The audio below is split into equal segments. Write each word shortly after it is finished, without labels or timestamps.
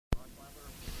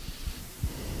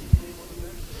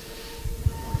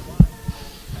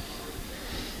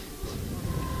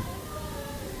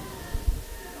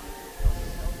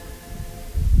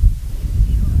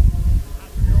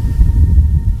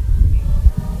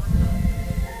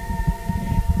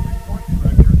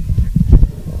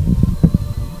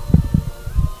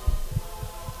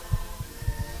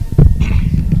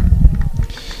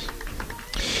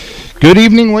Good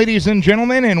evening, ladies and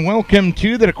gentlemen, and welcome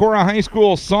to the Decorah High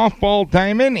School Softball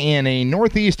Diamond in a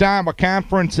Northeast Iowa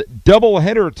Conference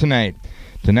doubleheader tonight.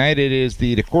 Tonight it is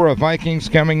the Decorah Vikings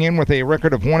coming in with a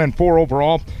record of 1-4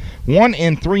 overall,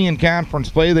 1-3 in conference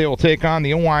play. They will take on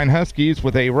the Oelwein Huskies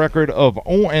with a record of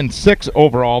 0-6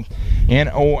 overall and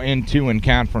 0-2 in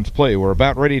conference play. We're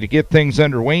about ready to get things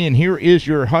underway, and here is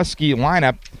your Husky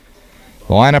lineup.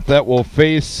 The lineup that will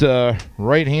face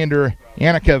right-hander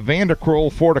Annika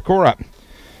Vanderkroll for Decorah.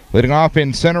 Leading off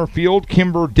in center field,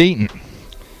 Kimber Dayton.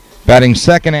 Batting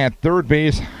second at third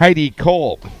base, Heidi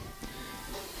Kolb.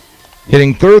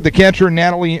 Hitting third, the catcher,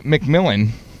 Natalie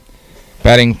McMillan.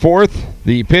 Batting fourth,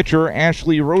 the pitcher,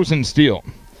 Ashley Rosensteel.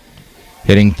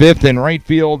 Hitting fifth in right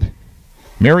field,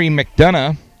 Mary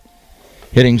McDonough.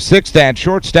 Hitting sixth at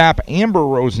shortstop, Amber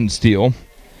Rosensteel.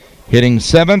 Hitting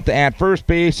seventh at first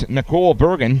base, Nicole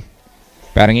Bergen.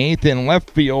 Batting eighth in left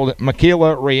field,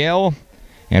 Michaela Rael.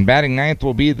 And batting ninth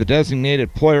will be the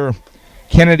designated player,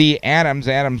 Kennedy Adams.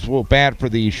 Adams will bat for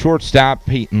the shortstop,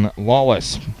 Peyton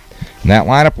Lawless. And that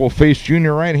lineup will face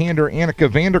junior right-hander Annika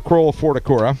Vanderkroll for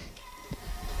Decorah.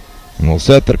 And we'll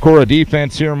set the Decorah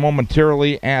defense here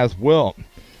momentarily as well.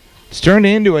 It's turned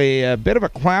into a bit of a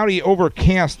cloudy,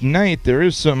 overcast night. There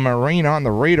is some rain on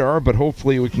the radar, but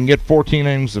hopefully we can get 14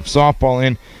 innings of softball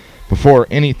in before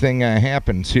anything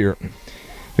happens here.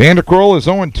 Vanderkroll is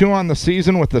 0-2 on the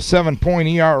season with a 7.0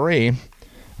 ERA.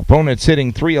 Opponents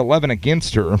hitting .311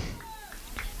 against her.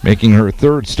 Making her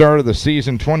third start of the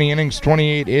season, 20 innings,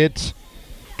 28 hits,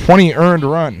 20 earned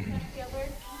run.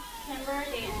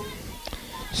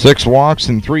 6 walks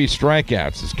and 3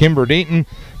 strikeouts. As Kimber Dayton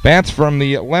bats from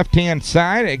the left-hand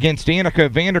side against Annika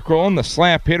Vanderkroll, and the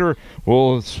slap hitter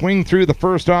will swing through the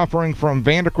first offering from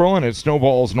Vanderkroll, and it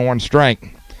snowballs in 1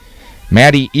 strike.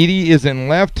 Maddie Eady is in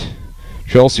left,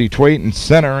 Chelsea Twait in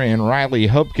center, and Riley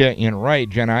Hubka in right.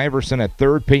 Jenna Iverson at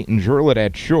third, Peyton Jurlett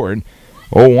at short.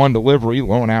 0-1 delivery,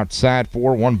 lone outside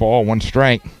for 1 ball, 1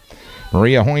 strike.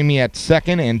 Maria Hoyme at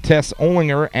second, and Tess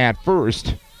Olinger at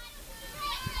first.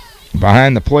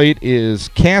 Behind the plate is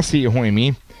Cassie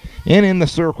Hoyme, and in the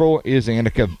circle is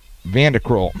Annika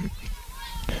Vanderkroll.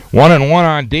 1-1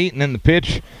 on Dayton in the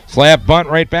pitch. Slap bunt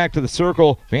right back to the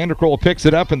circle. Vanderkroll picks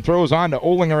it up and throws on to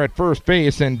Olinger at first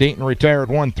base, and Dayton retired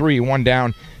 1-3, 1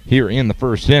 down here in the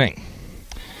first inning.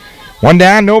 1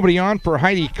 down, nobody on for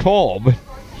Heidi Kolb.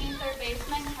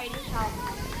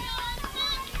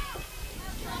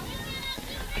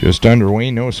 Just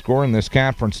underway, no score in this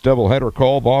conference doubleheader.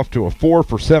 Kolb off to a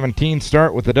 4-for-17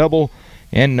 start with a double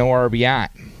and no RBI.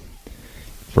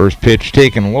 First pitch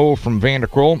taken low from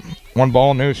Vanderkroll. 1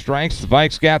 ball, no strikes. The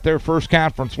Vikes got their first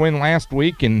conference win last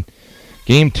week in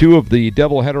Game 2 of the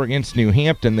doubleheader against New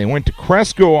Hampton. They went to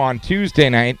Cresco on Tuesday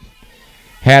night.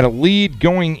 Had a lead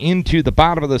going into the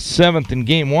bottom of the 7th in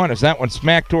Game 1 as that one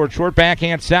smacked toward short.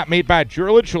 Backhand stop made by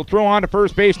Jurlett. She'll throw on to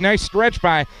first base. Nice stretch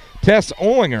by Tess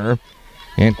Olinger.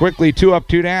 And quickly 2 up,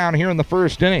 2 down here in the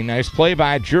first inning. Nice play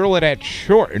by Jurlett at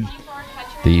short,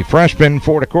 the freshman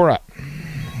for Decorah.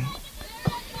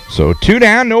 So 2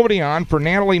 down, nobody on for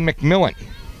Natalie McMillan.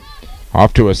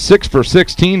 Off to a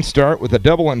 6-for-16 start with a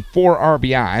double and 4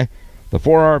 RBI. The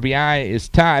 4 RBI is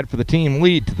tied for the team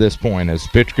lead to this point as the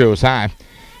pitch goes high.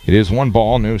 It is 1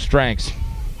 ball, no strikes.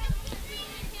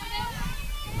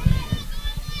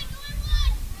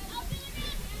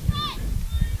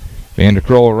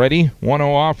 Vanderkroll ready,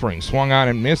 1-0 offering, swung on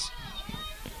and missed.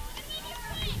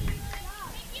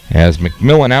 As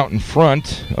McMillan out in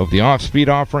front of the off-speed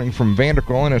offering from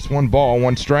Vanderkroll, and it's 1 ball,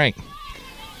 1 strike.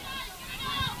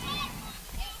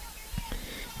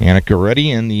 Annika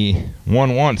ready, and the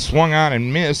 1-1 swung on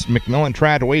and missed. McMillan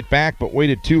tried to wait back, but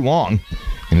waited too long,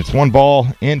 and it's 1 ball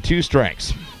and 2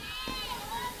 strikes.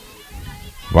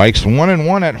 Vikes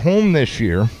 1-1 at home this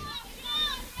year,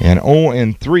 and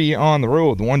 0-3 on the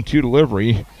road. The 1-2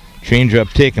 delivery,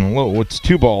 changeup taken low. It's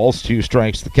 2 balls, 2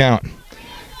 strikes the count.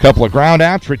 Couple of ground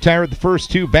outs retired the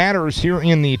first 2 batters here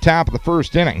in the top of the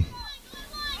first inning.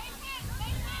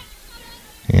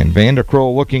 And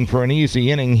Vanderkroll looking for an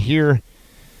easy inning here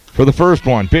for the first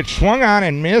one. Pitch swung on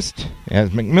and missed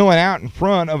as McMillan out in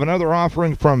front of another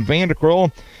offering from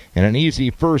Vanderkroll, and an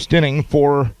easy first inning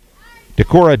for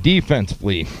Decorah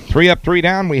defensively. 3 up, 3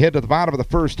 down. We head to the bottom of the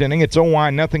first inning. It's 0-0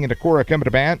 and Decorah coming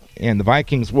to bat, and the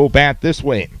Vikings will bat this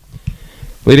way.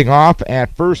 Leading off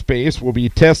at first base will be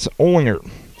Tess Olinger.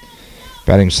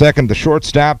 Batting second, the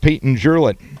shortstop, Peyton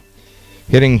Jurlett.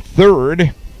 Hitting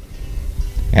third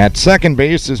at second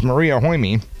base is Maria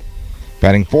Hoyme.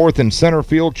 Batting fourth in center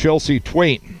field, Chelsea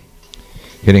Twait.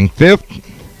 Hitting fifth,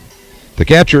 the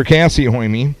catcher, Cassie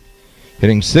Hoyme.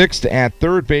 Hitting sixth at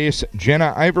third base,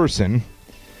 Jenna Iverson.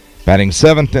 Batting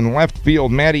 7th in left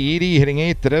field, Maddie Eady. Hitting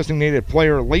 8th, the designated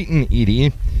player, Leighton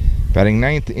Eady. Batting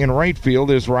 9th in right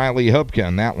field is Riley Hubka.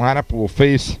 And that lineup will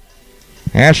face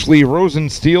Ashley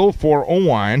Rosensteel for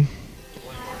Oelwein.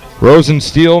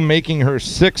 Rosensteel making her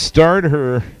 6th start,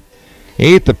 her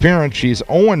 8th appearance. She's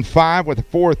 0-5 with a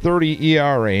 .430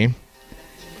 ERA.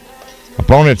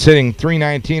 Opponents hitting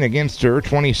 .319 against her,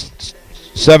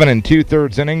 27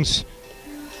 2/3 innings.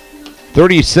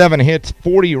 37 hits,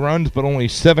 40 runs, but only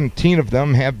 17 of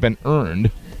them have been earned.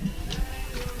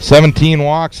 17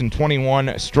 walks and 21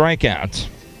 strikeouts.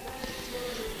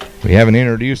 We haven't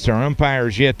introduced our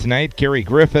umpires yet tonight. Kerry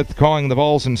Griffith calling the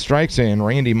balls and strikes, and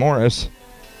Randy Morris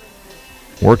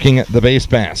working at the base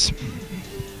pass.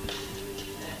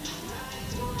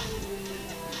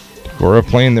 Decorah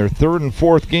playing their 3rd and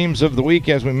 4th games of the week.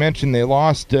 As we mentioned, they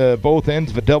lost both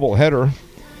ends of a doubleheader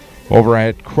over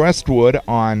at Crestwood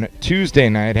on Tuesday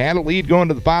night. Had a lead going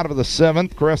to the bottom of the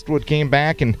 7th. Crestwood came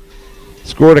back and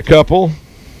scored a couple.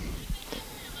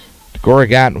 Decorah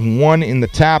got one in the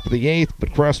top of the 8th,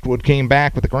 but Crestwood came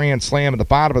back with a grand slam at the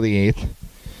bottom of the 8th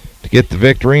to get the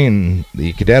victory, and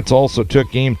the Cadets also took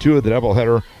game 2 of the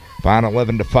doubleheader by an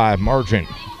 11-5 margin.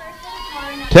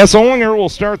 Tess Oelwein will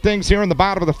start things here in the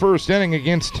bottom of the 1st inning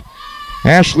against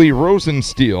Ashley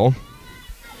Rosensteel.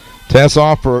 Tess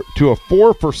off to a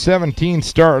 4 for 17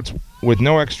 starts with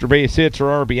no extra base hits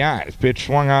or RBIs. Pitch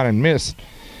swung on and missed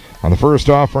on the first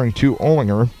offering to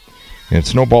Oelwein. And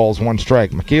snowballs 1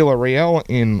 strike. Michaela Rael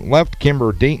in left,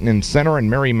 Kimber Dayton in center, and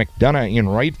Mary McDonough in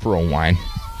right for Oelwein.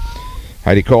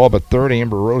 Heidi Kolb at third,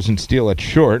 Amber Rosensteel at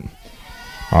short.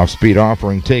 Off-speed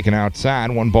offering taken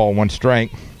outside. 1 ball, 1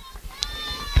 strike.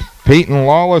 Peyton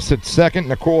Lawless at second,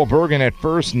 Nicole Bergen at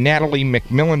first, Natalie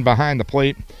McMillan behind the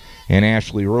plate, and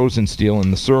Ashley Rosensteel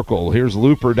in the circle. Here's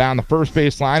Looper down the first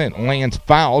base line. It lands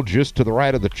foul just to the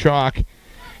right of the chalk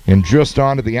and just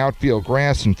onto the outfield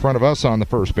grass in front of us on the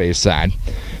first base side.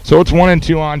 So it's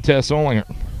 1-2 on Tess Oelwein.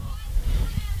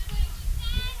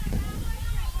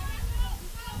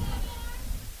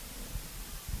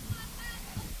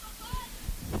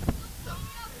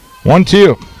 One,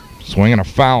 2. Swinging a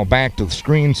foul back to the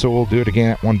screen, so we'll do it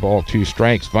again at 1 ball, 2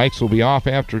 strikes. Vikes will be off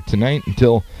after tonight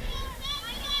until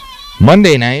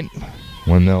Monday night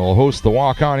when they'll host the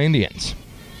Walk-On Indians.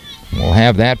 We'll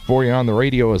have that for you on the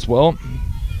radio as well.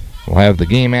 We'll have the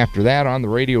game after that on the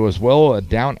radio as well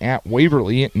down at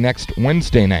Waverly next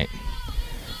Wednesday night.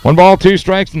 1 ball, 2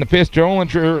 strikes, and the pitch to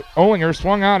Oelwein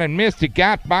swung on and missed. It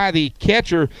got by the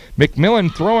catcher.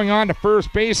 McMillan throwing on to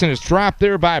first base and is dropped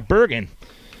there by Bergen.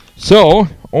 So,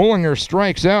 Oelwein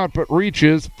strikes out but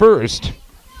reaches first.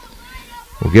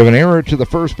 We'll give an error to the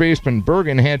first baseman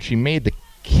Bergen had she made the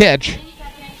catch.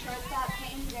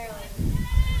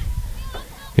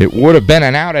 It would have been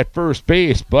an out at first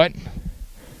base, but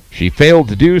she failed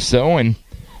to do so, and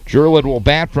Jurlid will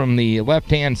bat from the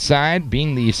left-hand side,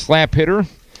 being the slap hitter.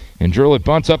 And Jurlid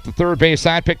bunts up the third base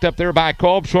side, picked up there by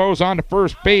Kolb, throws on to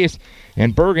first base,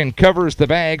 and Bergen covers the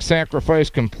bag.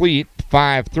 Sacrifice complete,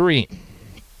 5-3.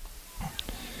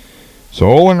 So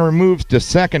Oelwein moves to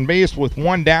second base with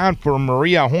 1 down for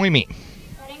Maria Hoime.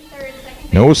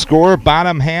 No score,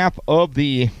 bottom half of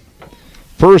the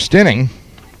 1st inning.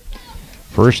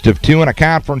 First of 2 in a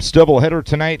conference doubleheader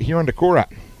tonight here in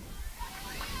Decorah.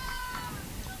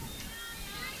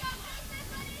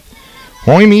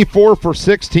 Hoime 4 for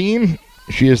 16.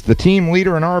 She is the team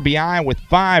leader in RBI with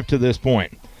 5 to this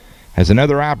point. Has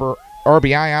another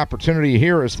RBI opportunity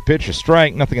here as the pitch is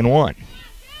strike, 0-1.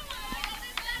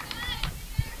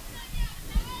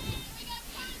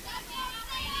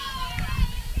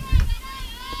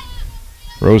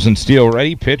 Rosensteel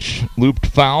ready, pitch looped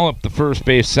foul up the first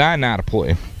base side, not a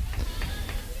play.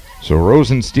 So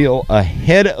Rosensteel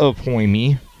ahead of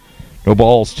Hoime. No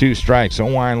balls, 2 strikes.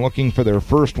 Oelwein looking for their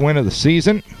first win of the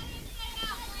season.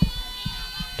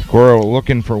 Decorah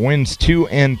looking for wins 2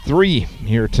 and 3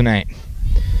 here tonight.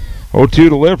 0-2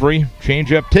 delivery.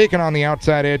 Changeup taken on the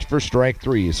outside edge for strike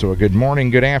 3. So a good morning,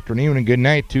 good afternoon, and good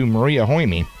night to Maria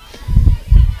Hoime.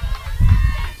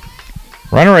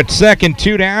 Runner at second,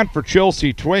 2 down for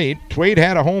Chelsea Twait. Twait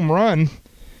had a home run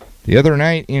the other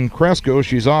night in Cresco.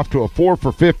 She's off to a 4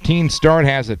 for 15 start,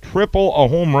 has a triple, a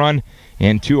home run,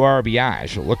 and 2 RBIs.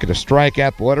 She'll look at a strike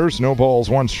at the letters. No balls,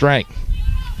 1 strike.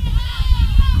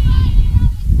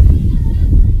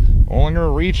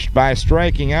 Oelwein reached by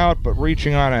striking out, but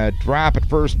reaching on a drop at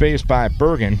first base by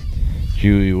Bergen.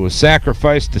 She was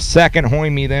sacrificed to second.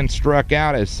 Hoime then struck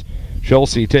out as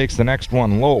Chelsea takes the next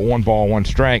one low. 1 ball, 1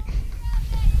 strike.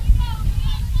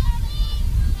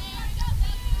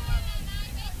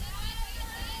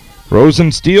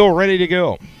 Rosensteel ready to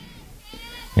go.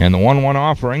 And the 1-1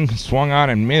 offering swung on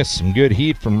and missed. Some good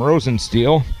heat from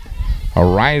Rosensteel. A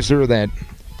riser that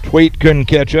Twait couldn't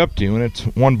catch up to, and it's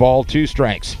 1 ball, 2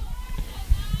 strikes.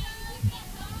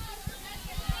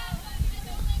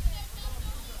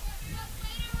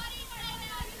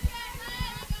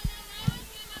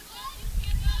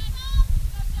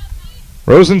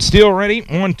 Rosensteel ready,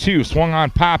 1-2, swung on,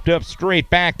 popped up, straight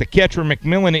back. The catcher,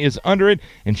 McMillan, is under it,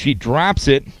 and she drops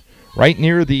it right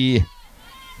near the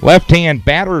left-hand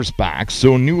batter's box.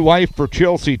 So new life for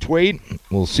Chelsea Twait.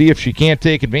 We'll see if she can't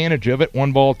take advantage of it.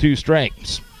 1 ball, 2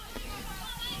 strikes.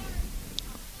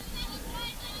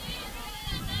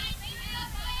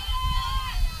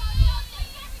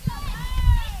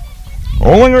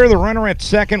 Oelwein, the runner at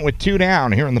second with 2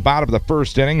 down here in the bottom of the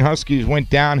first inning. Huskies went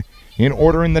down in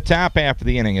order in the top half of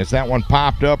the inning as that one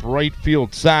popped up right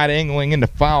field side, angling into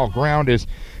foul ground is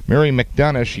Mary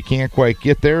McDonough. She can't quite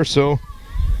get there, so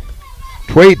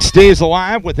Twait stays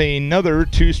alive with another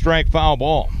 2-strike foul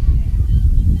ball.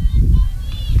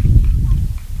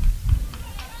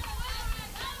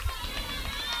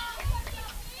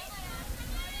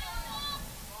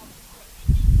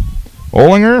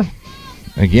 Oelwein,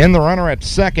 again the runner at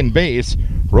second base.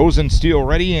 Rosensteel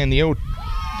ready, and the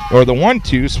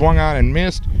 1-2 swung on and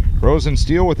missed.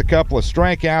 Rosensteel with a couple of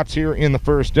strikeouts here in the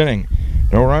first inning.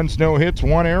 No runs, no hits,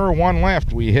 1 error, 1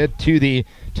 left. We head to the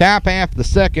top half of the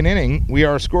second inning. We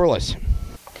are scoreless.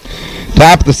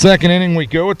 Top of the second inning we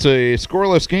go. It's a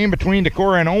scoreless game between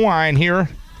Decorah and Oelwein here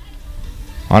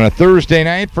on a Thursday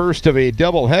night, first of a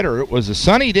doubleheader. It was a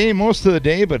sunny day most of the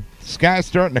day, but the sky's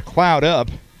starting to cloud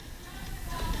up.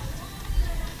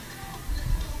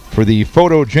 For the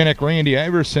photogenic Randy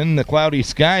Iverson, the cloudy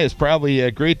sky is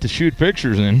probably great to shoot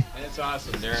pictures in. That's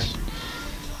awesome, Darren.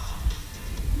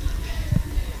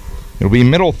 It'll be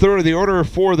middle third of the order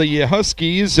for the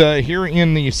Huskies here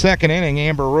in the second inning.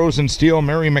 Amber Rosensteel,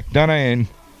 Mary McDonough,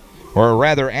 or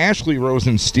rather Ashley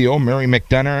Rosensteel, Mary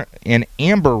McDonough, and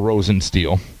Amber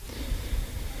Rosensteel.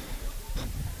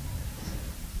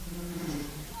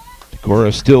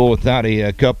 Decorah still without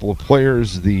a couple of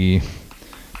players. The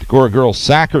Decorah girls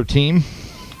soccer team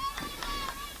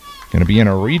going to be in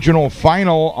a regional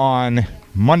final on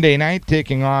Monday night,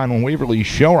 taking on Waverly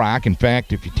Shellrock. In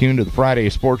fact, if you tune to the Friday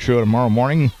Sports Show tomorrow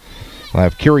morning, we'll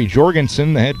have Carrie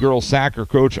Jorgensen, the head girls soccer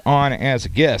coach, on as a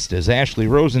guest, as Ashley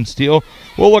Rosensteel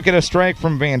will look at a strike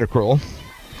from Vanderkroll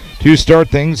to start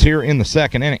things here in the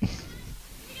second inning.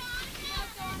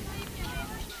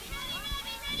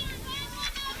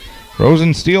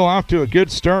 Rosensteel off to a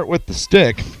good start with the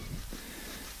stick.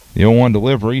 The 0-1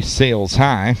 delivery sails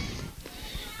high.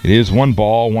 It is 1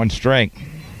 ball, 1 strike.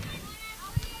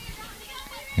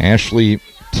 Ashley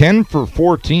 10 for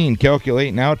 14,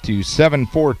 calculating out to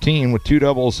 7-14 with 2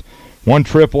 doubles, 1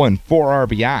 triple, and 4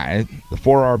 RBI. The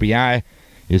 4 RBI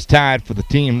is tied for the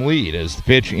team lead as the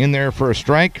pitch in there for a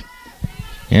strike.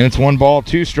 And it's 1 ball,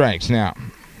 2 strikes now.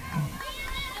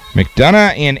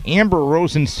 McDonough and Amber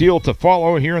Rosensteel to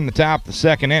follow here in the top of the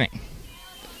second inning.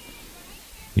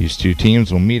 These two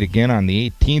teams will meet again on the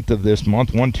 18th of this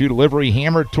month. 1-2 delivery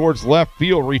hammered towards left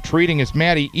field. Retreating is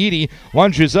Maddie Eady.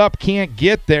 Lunges up, can't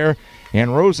get there.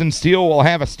 And Rosensteel will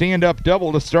have a stand-up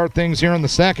double to start things here in the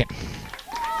second.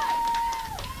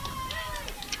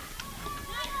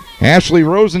 Ashley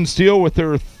Rosensteel with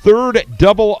her 3rd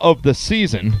double of the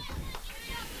season.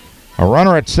 A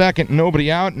runner at second,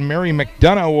 nobody out, and Mary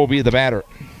McDonough will be the batter.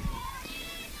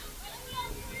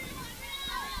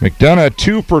 McDonough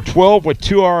 2 for 12 with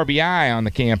 2 RBI on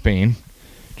the campaign.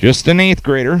 Just an 8th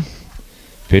grader.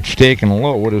 Pitch taken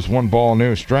low. It is 1 ball,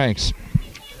 no strikes.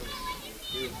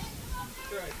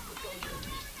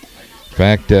 In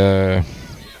fact, 3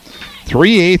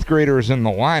 8th graders in the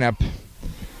lineup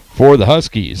for the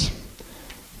Huskies.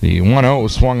 The 1-0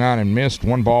 swung on and missed.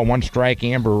 1 ball, 1 strike.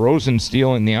 Amber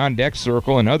Rosensteel in the on-deck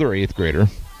circle, another 8th grader.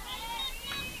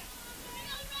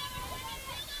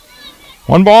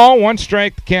 1 ball, 1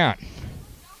 strike to count.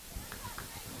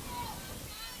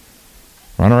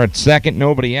 Runner at second,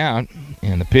 nobody out.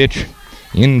 And the pitch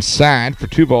inside for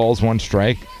 2 balls, 1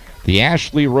 strike. The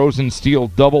Ashley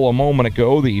Rosensteel double a moment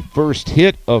ago, the first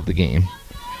hit of the game.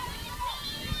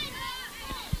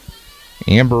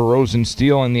 Amber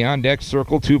Rosensteel in the on-deck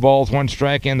circle, 2 balls, 1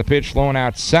 strike, and the pitch thrown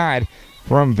outside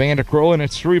from Vanderkroll, and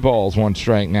it's 3 balls, 1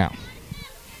 strike now.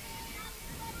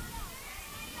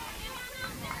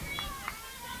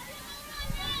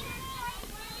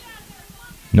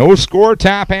 No score,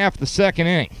 top half of the second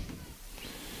inning.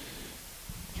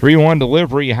 3-1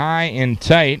 delivery, high and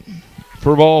tight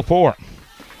for ball 4.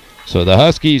 So the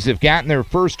Huskies have gotten their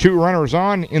first 2 runners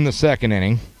on in the second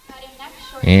inning.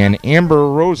 And Amber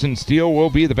Rosensteel will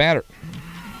be the batter.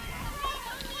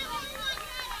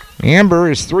 Amber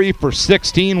is 3 for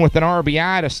 16 with an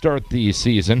RBI to start the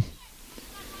season.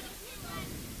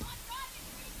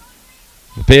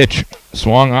 The pitch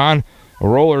swung on. A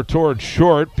roller towards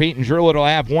short. Peyton Jurlett will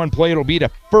have one play. It'll be to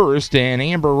first, and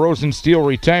Amber Rosensteel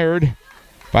retired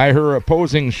by her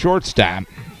opposing shortstop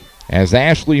as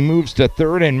Ashley moves to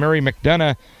third and Mary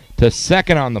McDonough to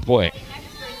second on the play.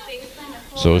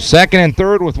 So second and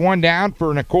third with one down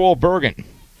for Nicole Bergen.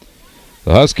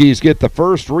 The Huskies get the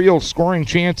first real scoring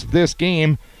chance of this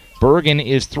game. Bergen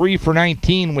is 3 for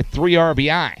 19 with 3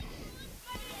 RBI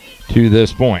to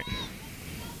this point.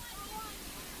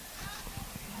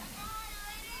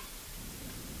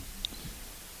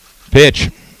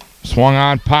 Pitch swung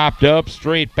on, popped up,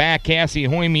 straight back. Cassie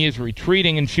Hoyme is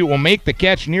retreating, and she will make the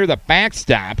catch near the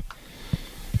backstop.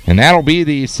 And that'll be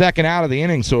the second out of the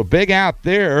inning. So a big out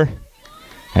there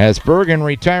as Bergen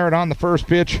retired on the first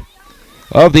pitch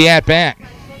of the at-bat.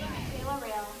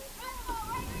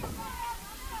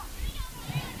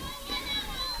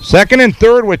 Second and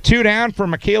third with 2 down for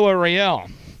Michaela Rael.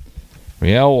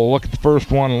 Rael will look at the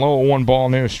first one low, 1 ball,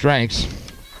 no strikes.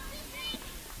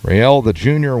 Rael, the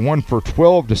junior, 1 for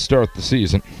 12 to start the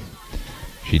season.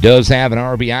 She does have an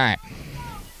RBI.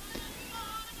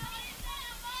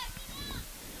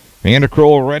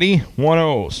 Vanderkroll ready,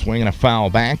 1-0, swinging a foul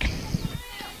back.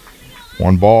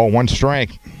 1 ball, 1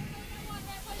 strike.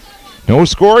 No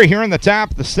score here in the top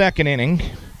of the second inning.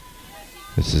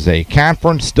 This is a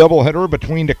conference doubleheader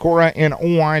between Decorah and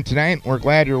Oelwein tonight. We're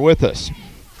glad you're with us.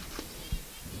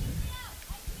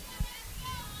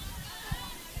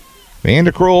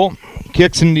 Vanderkroll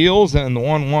kicks and deals, and the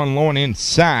 1-1 low and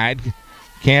inside.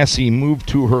 Cassie moved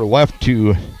to her left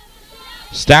to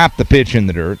stop the pitch in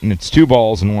the dirt, and it's 2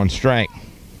 balls and 1 strike.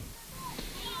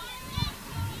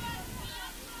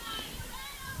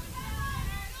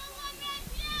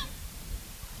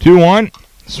 Two one,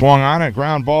 swung on a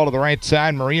ground ball to the right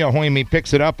side. Maria Hoyme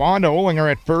picks it up onto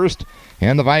Olinger at first,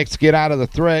 and the Vikes get out of the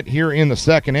threat here in the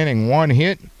second inning. 1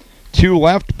 hit, 2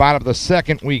 left, bottom of the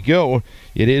second we go.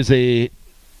 It is a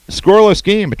scoreless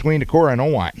game between Decorah and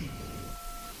Oelwein.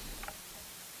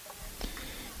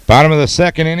 Bottom of the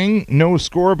second inning, no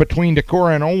score between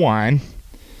Decorah and Oelwein.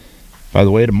 By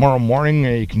the way, tomorrow morning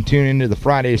you can tune into the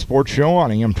Friday Sports Show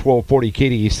on AM 1240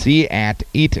 KDEC at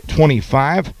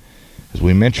 8:25. As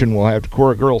we mentioned, we'll have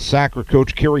Decorah girls soccer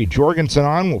coach Carrie Jorgensen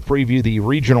on. We'll preview the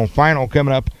regional final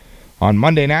coming up on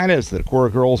Monday night as the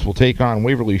Decorah girls will take on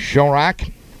Waverly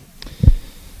Shellrock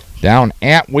down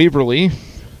at Waverly.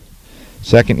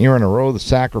 Second year in a row the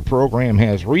soccer program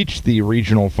has reached the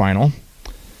regional final.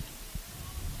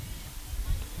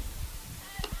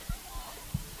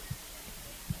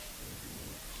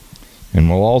 And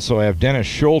we'll also have Dennis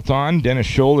Schultz on. Dennis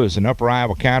Schultz is an Upper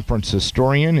Iowa Conference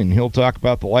historian, and he'll talk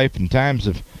about the life and times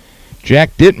of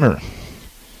Jack Dittmer,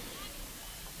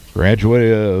 graduate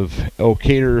of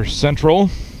Elkader Central.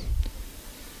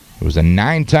 He was a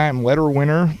 9-time letter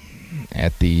winner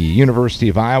at the University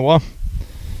of Iowa,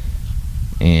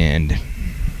 and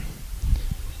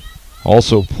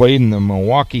also played in the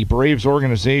Milwaukee Braves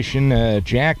organization.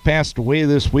 Jack passed away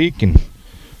this week, and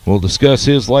we'll discuss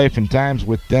his life and times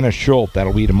with Dennis Schultz.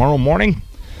 That'll be tomorrow morning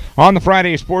on the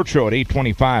Friday Sports Show at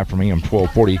 8:25 from AM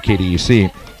 1240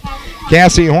 KDEC.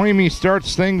 Cassie Hoyme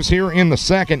starts things here in the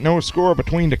second. No score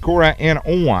between Decorah and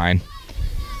Oelwein.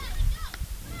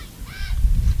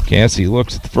 Cassie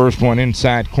looks at the first one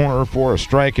inside corner for a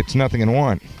strike. It's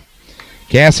 0-1.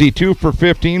 Cassie 2 for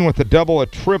 15 with a double, a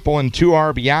triple, and 2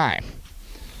 RBI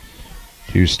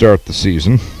to start the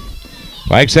season.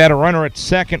 Vikes had a runner at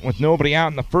second with nobody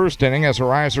out in the first inning as a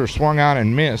riser swung on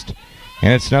and missed,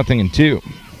 and it's 0-2.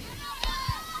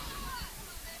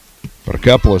 But a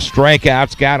couple of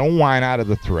strikeouts got Oelwein out of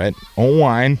the threat.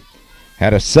 Oelwein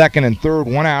had a second and third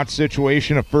one-out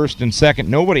situation, a first and second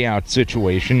nobody-out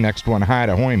situation. Next one high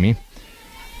to Hoyme.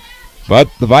 But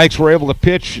the Vikes were able to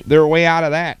pitch their way out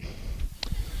of that.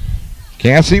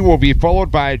 Cassie will be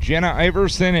followed by Jenna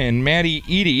Iverson and Maddie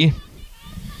Eady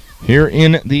here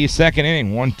in the second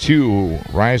inning.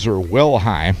 1-2, riser well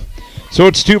high. So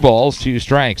it's 2 balls, 2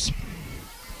 strikes.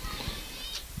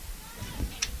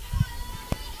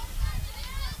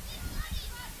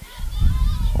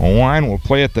 Oelwein will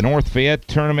play at the North Fayette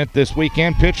tournament this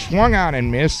weekend. Pitch swung on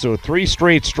and missed, so 3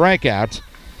 straight strikeouts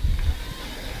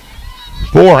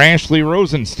for Ashley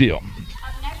Rosensteel.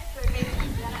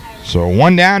 So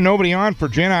 1 down, nobody on for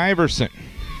Jenna Iverson.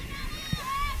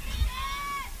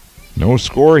 No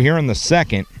score here in the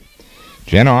second.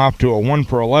 Jenna off to a 1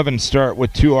 for 11 start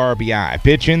with 2 RBI.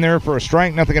 Pitch in there for a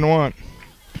strike, 0-1.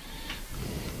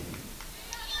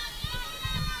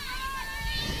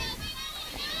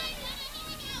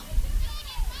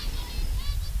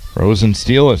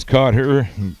 Rosensteel has caught her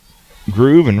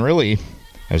groove, and really,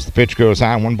 as the pitch goes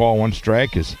high, 1 ball, 1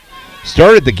 strike, has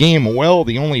started the game well.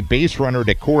 The only base runner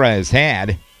Decorah has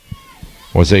had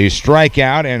was a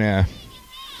strikeout and a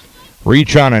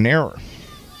reach on an error.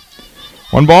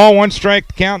 1 ball, 1 strike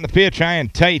to count in the pitch, high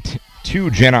and tight to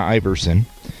Jenna Iverson.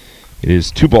 It is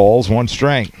 2 balls, 1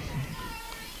 strike.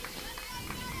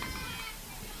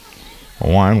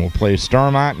 Oelwein will play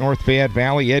Starmont, North Fayette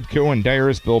Valley, Edco, and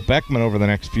Dyersville Beckman over the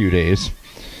next few days.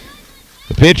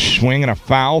 The pitch, swing and a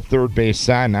foul, third base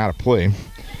side, not a play.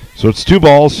 So it's 2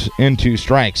 balls and 2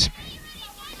 strikes.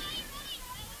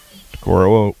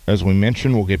 Decorah, as we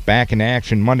mentioned, will get back into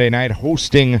action Monday night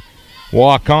hosting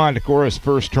Walk-On. Decorah's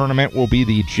first tournament will be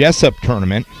the Jessup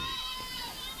tournament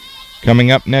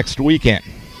coming up next weekend.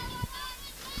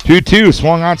 2-2,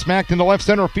 swung on, smacked into left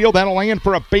center field. That'll land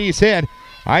for a base hit.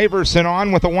 Iverson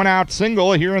on with a 1-out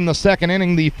single here in the second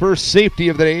inning, the first safety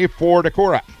of the day for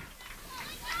Decorah.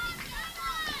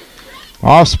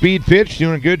 Off-speed pitch,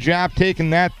 doing a good job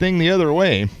taking that thing the other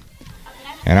way.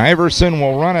 And Iverson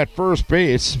will run at first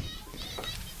base,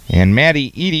 and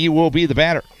Maddie Eady will be the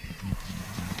batter.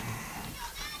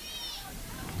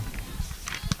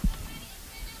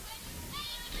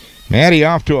 Maddie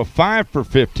off to a 5 for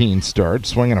 15 start,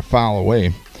 swinging a foul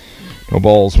away. No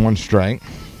balls, 1 strike.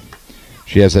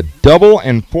 She has a double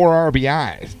and 4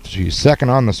 RBI. She's second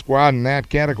on the squad in that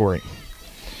category.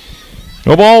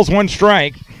 No balls, 1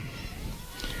 strike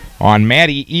on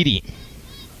Maddie Eady.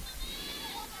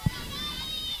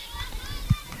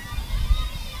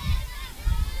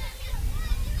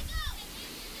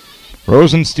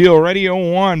 Rosensteel ready,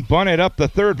 0-1, bunted up the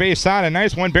third base side. A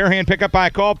nice one, barehand pickup by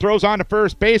Kolb, throws on to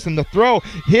first base, and the throw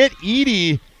hit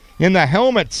Eady in the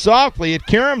helmet softly. It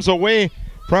caroms away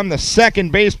from the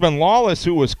second baseman, Lawless,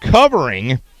 who was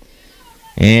covering,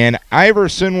 and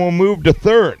Iverson will move to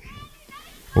third.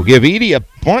 We'll give Eady a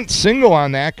bunt single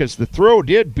on that because the throw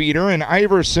did beat her, and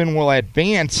Iverson will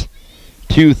advance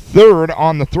to third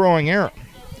on the throwing error.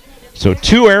 So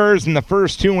 2 errors in the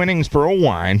first 2 innings for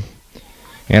Oelwein.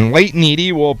 And Leighton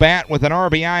Eady will bat with an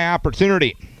RBI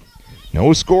opportunity.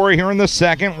 No score here in the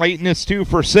second. Leighton is 2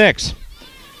 for 6.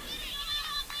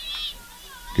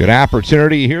 Good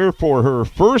opportunity here for her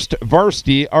first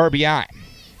varsity RBI.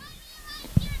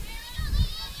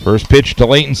 First pitch to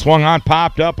Leighton, swung on,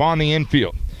 popped up on the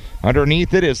infield.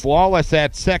 Underneath it is Lawless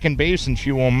at second base, and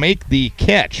she will make the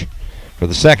catch for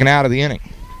the second out of the inning.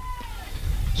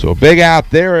 So a big out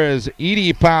there as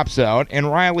Eady pops out,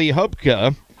 and Riley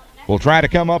Hubka will try to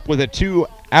come up with a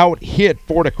 2-out hit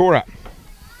for Decorah.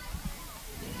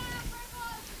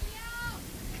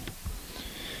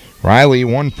 Riley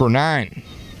 1 for 9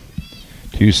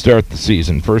 to start the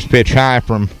season. First pitch high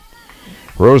from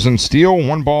Rosensteel,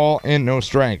 1 ball and no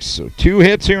strikes. So 2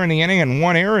 hits here in the inning and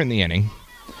 1 error in the inning.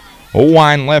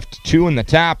 Oelwein left 2 in the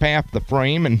top half of the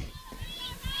frame, and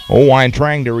Oelwein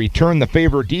trying to return the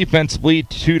favor defensively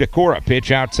to Decorah.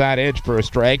 Pitch outside edge for a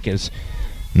strike as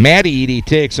Maddie Eady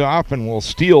takes off and will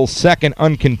steal second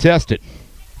uncontested.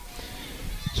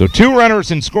 So 2 runners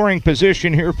in scoring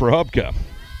position here for Hubka.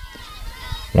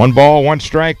 1 ball, 1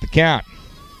 strike to count.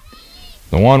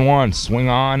 The 1-1 swing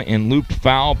on and looped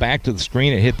foul back to the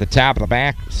screen. It hit the top of the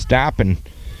back stop and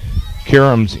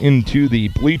caroms into the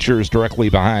bleachers directly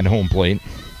behind home plate.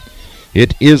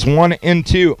 It is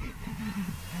 1-2.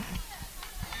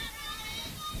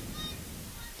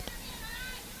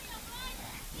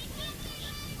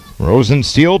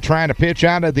 Rosensteel trying to pitch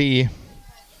out of the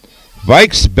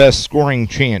Vikes' best scoring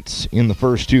chance in the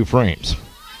first 2 frames.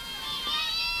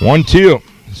 1-2.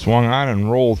 Swung on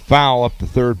and rolled foul up the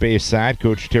third base side.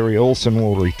 Coach Terry Olson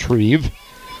will retrieve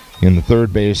in the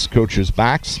third base coach's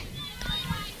box.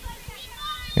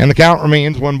 And the count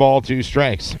remains 1 ball, 2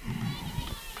 strikes.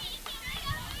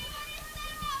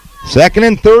 Second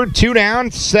and third, 2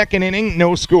 down. Second inning,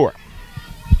 no score.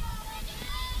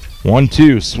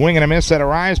 1-2, swing and a miss at a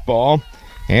rise ball,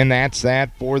 and that's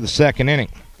that for the second inning.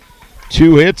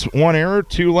 2 hits, 1 error,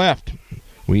 2 left.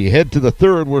 We head to the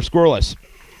third, we're scoreless.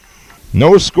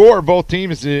 No score, both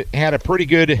teams had a pretty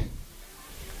good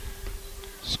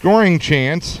scoring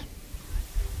chance.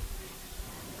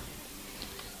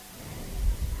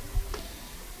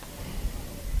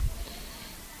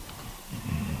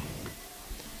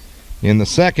 In the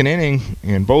second inning,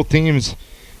 and both teams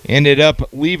ended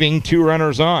up leaving 2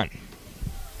 runners on.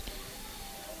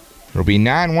 It'll be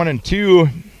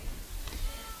 9-1-2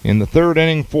 in the third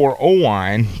inning for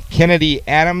Oelwein. Kennedy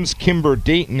Adams, Kimber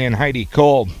Dayton, and Heidi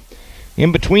Kolb.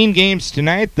 In between games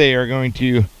tonight, they are going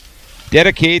to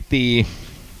dedicate the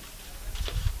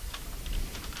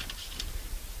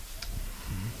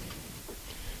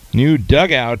new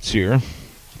dugouts here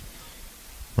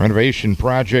Renovation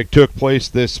project took place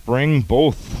this spring,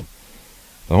 both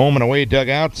the home and away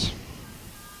dugouts,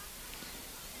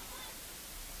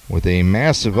 with a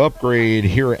massive upgrade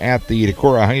here at the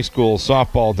Decorah High School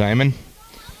softball diamond.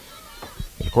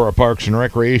 The Decorah Parks and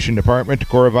Recreation Department,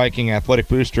 Decorah Viking Athletic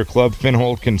Booster Club,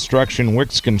 Finhold Construction,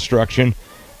 Wicks Construction,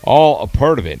 all a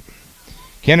part of it.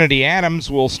 Kennedy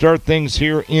Adams will start things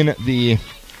here in the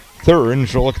third, and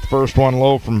she'll look at the first one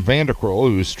low from Vanderkroll,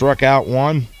 who struck out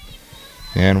one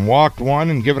and walked one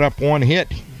and given up one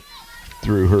hit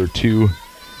through her two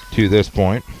to this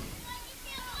point.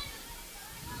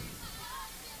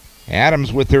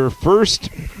 Adams with her first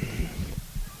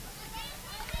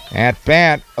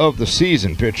at-bat of the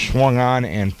season. Pitch swung on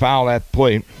and fouled at the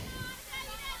plate.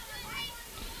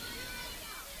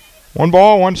 1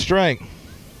 ball, 1 strike.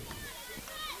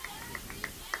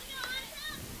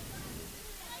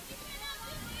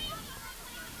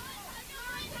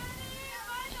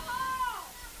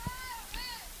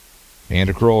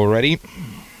 Vanderkroll ready.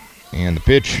 And the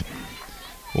pitch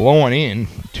low and in.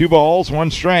 2 balls,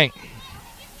 1 strike.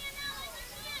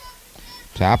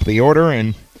 Top of the order,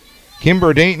 and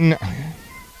Kimber Dayton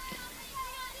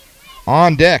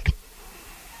on deck.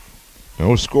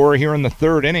 No score here in the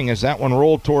third inning as that one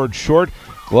rolled towards short.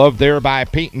 Glove there by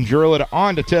Peyton Jurlett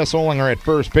on to Tess Oelwein at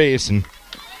first base, and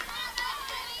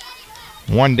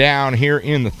one down here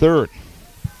in the third.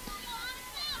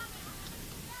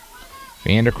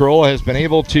 Vanderkroll has been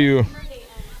able to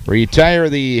retire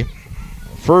the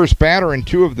first batter in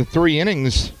 2 of the 3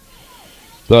 innings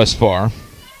thus far.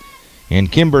 And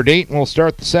Kimber Dayton will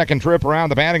start the second trip around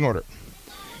the batting order.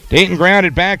 Dayton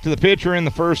grounded back to the pitcher in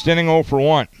the first inning, 0 for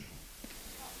 1.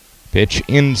 Pitch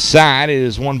inside, it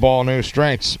is 1 ball, no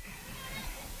strikes.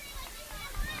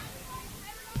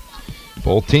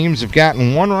 Both teams have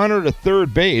gotten 1 runner to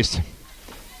third base,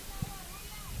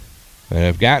 but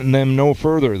have gotten them no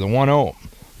further. The 1-0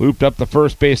 looped up the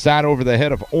first base side over the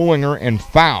head of Oelwein and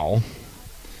foul.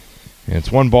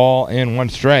 It's 1 ball and 1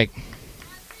 strike.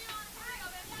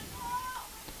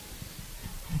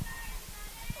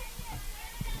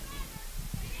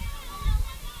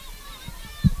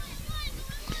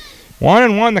 One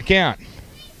and 1 the count.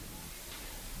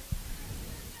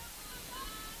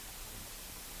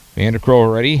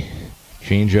 Vanderkroll ready.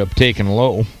 Change up taken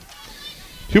low.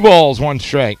 2 balls, 1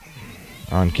 strike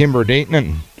on Kimber Dayton,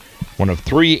 and one of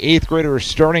 3 8th graders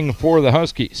starting for the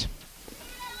Huskies.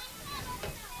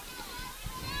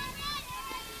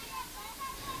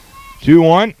 Two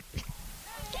one.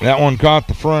 That one caught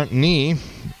the front knee,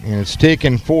 and it's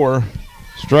taken for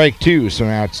strike 2. So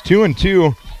now it's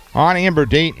 2-2 on Amber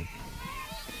Dayton.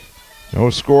 No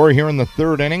score here in the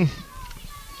third inning.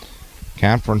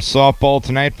 Conference softball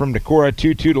tonight from Decorah.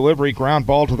 2-2 delivery. Ground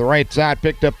ball to the right side.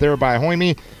 Picked up there by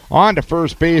Hoyme. On to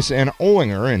first base and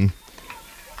Oelwein. And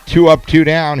 2 up, 2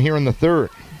 down here in the third.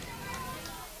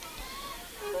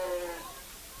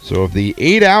 So of the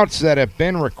 8 outs that have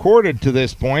been recorded to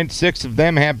this point, 6 of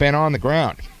them have been on the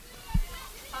ground.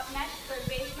 Up next, third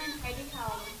baseman Heidi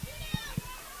Kolb.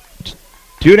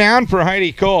 2 down for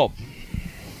Heidi Kolb.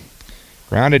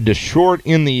 Grounded to short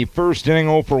in the first inning,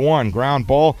 0 for 1. Ground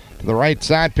ball to the right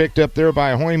side, picked up there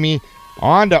by Hoyme.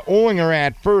 On to Oelwein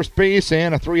at first base,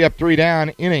 and a 3 up, 3 down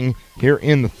inning here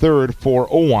in the third for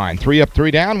Oelwein. 3 up,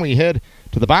 3 down. We head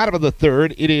to the bottom of the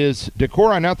third. It is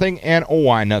Decorah nothing and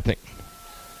Oelwein nothing.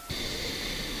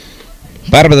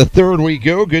 Bottom of the third we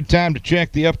go. Good time to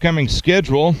check the upcoming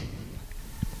schedule.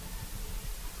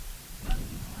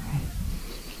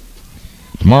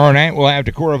 Tomorrow night we'll have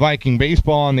Decorah Viking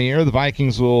baseball on the air. The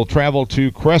Vikings will travel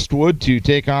to Crestwood to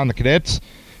take on the Cadets.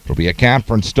 It'll be a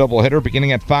conference doubleheader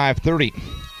beginning at 5:30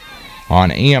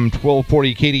 on AM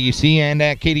 1240 KDEC and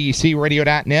at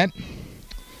KDECradio.net.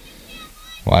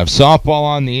 We'll have softball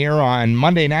on the air on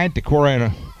Monday night.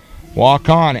 Decorah walk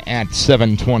on at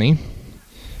 7:20.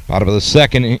 Bottom of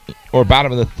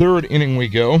the third inning we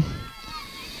go.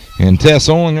 And Tess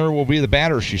Oelwein will be the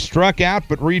batter. She struck out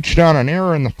but reached on an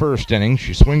error in the first inning.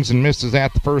 She swings and misses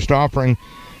at the first offering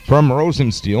from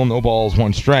Rosensteel. No balls,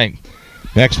 1 strike.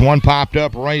 Next one popped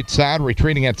up right side.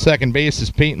 Retreating at second base is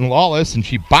Peyton Lawless, and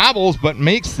she bobbles but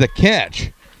makes the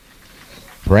catch.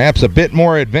 Perhaps a bit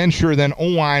more adventure than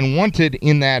Oelwein wanted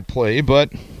in that play,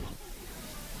 but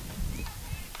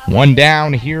 1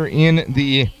 down here in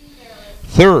the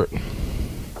third.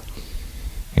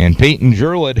 And Peyton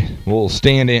Jurlett will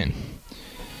stand in.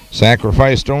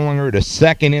 Sacrificed Oelwein to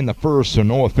second in the first, so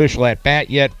no official at bat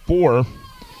yet for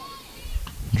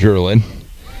Jurlett.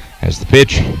 As the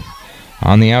pitch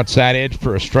on the outside edge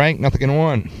for a strike,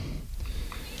 0-1.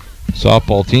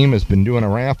 Softball team has been doing a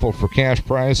raffle for cash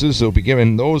prizes. They'll be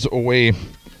giving those away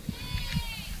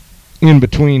in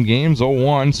between games.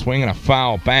 0-1, swinging a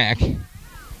foul back. And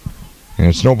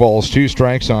it snowballs 2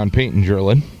 strikes on Peyton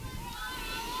Jurlid.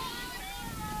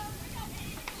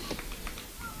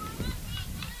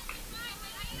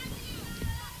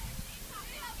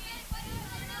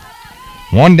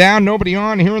 One down, nobody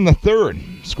on here in the third.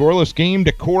 Scoreless game,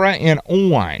 Decorah and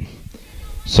Oelwein.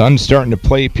 Sun starting to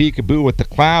play peekaboo with the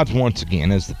clouds once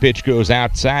again as the pitch goes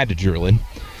outside to Jurlid.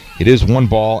 It is 1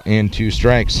 ball and 2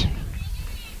 strikes.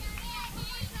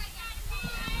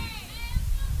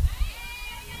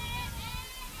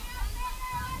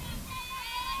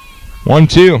 One,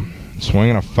 2.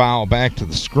 Swinging a foul back to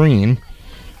the screen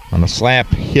on a slap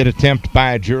hit attempt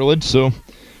by Jurlid. So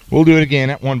we'll do it again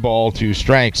at 1 ball, 2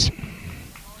 strikes.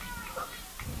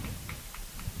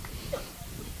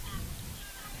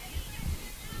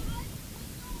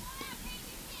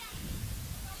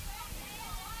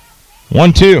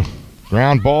 One, 2.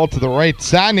 Ground ball to the right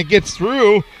side, and it gets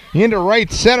through into right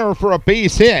center for a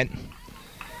base hit.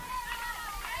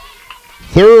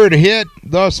 Third hit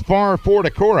thus far for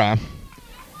Decorah.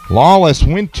 Lawless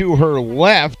went to her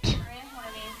left,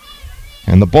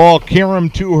 and the ball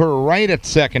caromed to her right at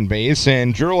second base,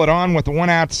 and Jurlid on with a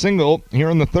 1-out single here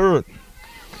in the third.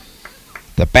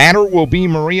 The batter will be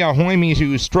Maria Hoime,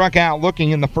 who struck out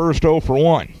looking in the first 0 for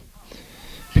 1.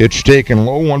 Pitch taken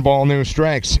low, 1 ball, no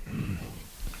strikes.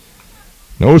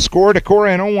 No score,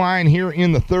 Decorah and Oelwein here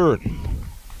in the third.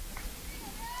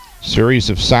 Series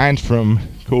of signs from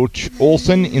Coach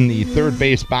Olson in the third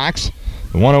base box.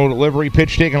 The 1-0 delivery,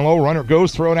 pitch taken low, runner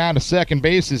goes, thrown out to second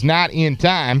base, is not in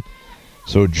time.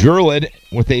 So Jurlid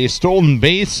with a stolen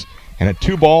base and a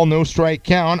 2-ball, no strike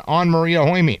count on Maria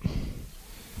Hoime.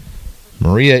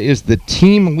 Maria is the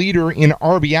team leader in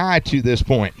RBI to this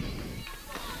point.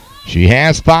 She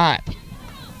has 5.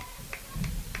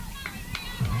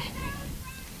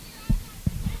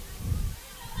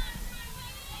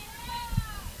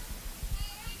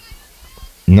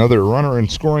 Another runner in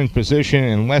scoring position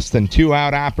and less than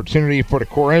 2-out opportunity for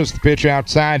Decorah as the pitch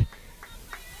outside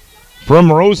from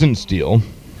Rosensteel.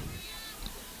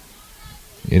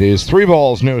 It is 3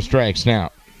 balls, no strikes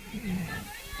now.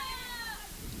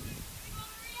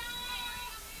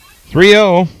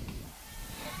 3-0.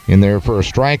 In there for a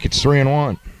strike, it's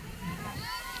 3-1.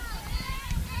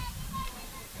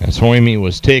 As Hoime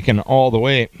was taken all the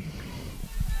way.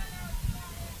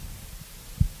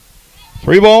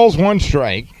 3 balls, 1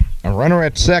 strike. A runner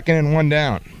at second and 1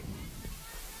 down.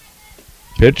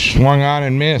 Pitch swung on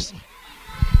and missed.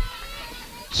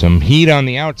 Some heat on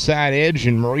the outside edge,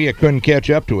 and Maria couldn't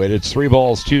catch up to it. It's 3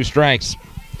 balls, 2 strikes.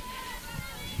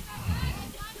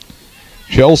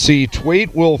 Chelsea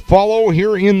Twait will follow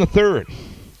here in the third.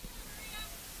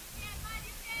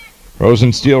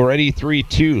 Rosensteel ready,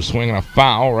 3-2, swinging a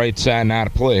foul, right side, not a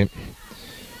play.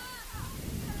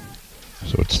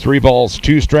 So it's 3 balls,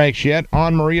 2 strikes yet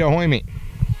on Maria Hoime.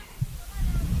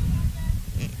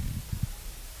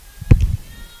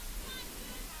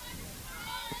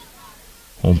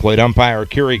 Home plate umpire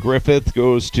Kerry Griffith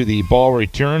goes to the ball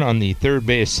return on the third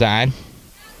base side.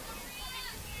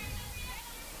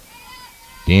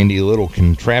 Dandy little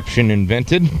contraption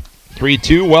invented.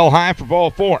 3-2, well high for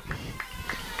ball 4.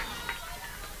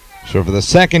 So for the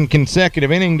second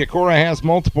consecutive inning, Decorah has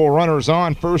multiple runners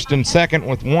on, first and second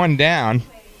with 1 down.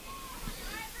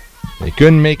 They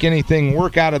couldn't make anything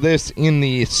work out of this in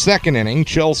the second inning.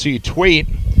 Chelsea Twait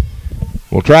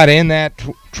will try to end that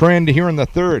trend here in the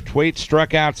third. Twait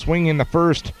struck out swinging in the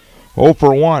first, 0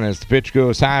 for 1 as the pitch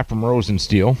goes high from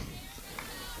Rosensteel.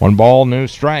 1 ball, no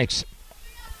strikes.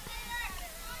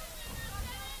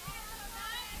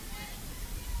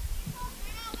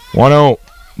 One-0.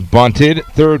 Bunted,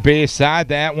 third base side.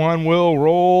 That one will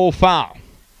roll foul.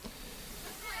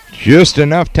 Just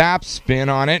enough top spin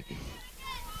on it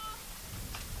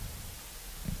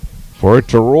for it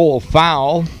to roll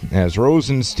foul as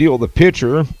Rosensteel, the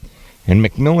pitcher, and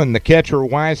McMillan, the catcher,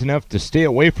 wise enough to stay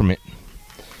away from it.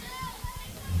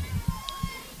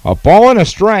 A ball and a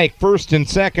strike, first and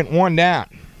second, 1 down.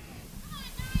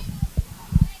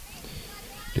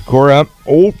 Decorah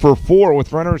 0 for 4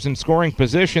 with runners in scoring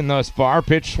position thus far.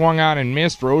 Pitch swung out and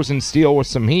missed. Rosensteel with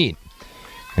some heat.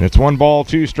 And it's 1 ball,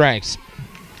 2 strikes.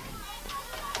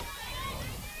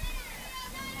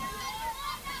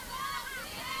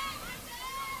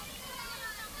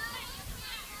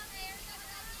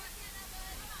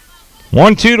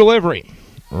 One-two delivery.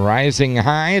 Rising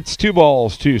high, it's 2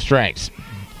 balls, 2 strikes.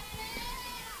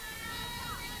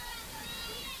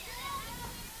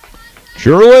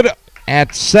 Jurlid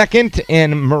at second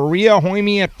and Maria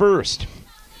Hoime at first.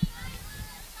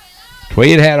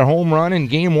 Twait had a home run in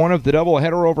game 1 of the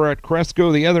doubleheader over at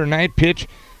Cresco the other night. Pitch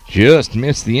just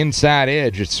missed the inside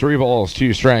edge. It's 3 balls,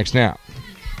 2 strikes now.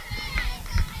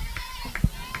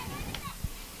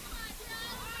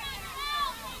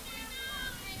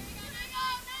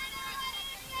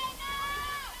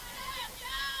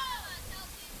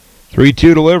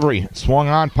 Three-two delivery. Swung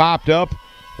on, popped up.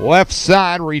 Left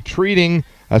side, retreating.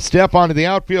 A step onto the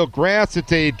outfield grass.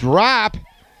 It's a drop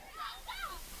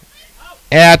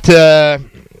at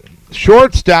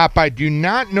shortstop. I do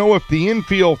not know if the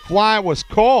infield fly was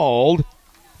called.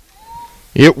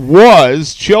 It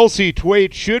was. Chelsea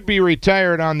Twait should be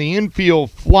retired on the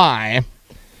infield fly.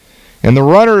 And the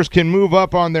runners can move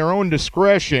up on their own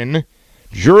discretion.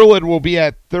 Jurlid will be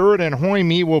at third and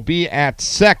Hoyme will be at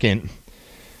second.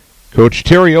 Coach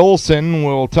Terry Olson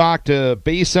will talk to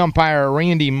base umpire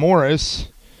Randy Morris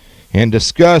and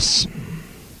discuss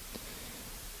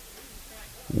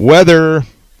whether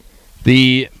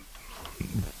the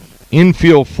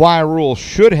infield fly rule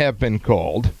should have been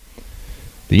called.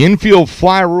 The infield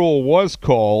fly rule was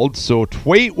called, so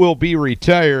Twait will be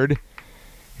retired.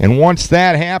 And once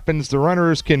that happens, the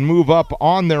runners can move up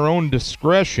on their own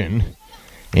discretion.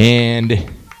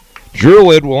 And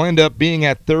Jurlid will end up being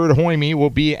at third. Hoyme will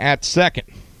be at second.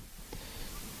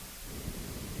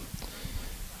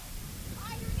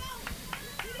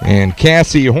 And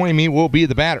Cassie Hoyme will be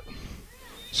the batter.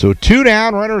 So 2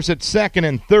 down, runners at second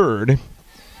and third.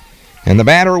 And the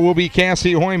batter will be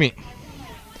Cassie Hoyme.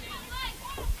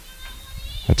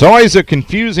 It's always a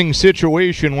confusing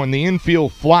situation when the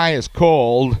infield fly is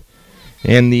called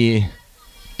and the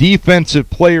defensive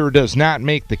player does not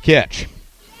make the catch.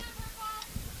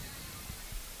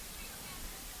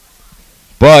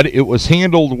 But it was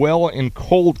handled well and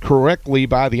called correctly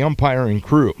by the umpiring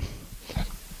crew.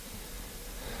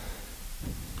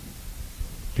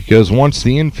 Because once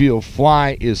the infield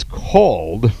fly is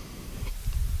called,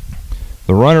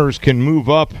 the runners can move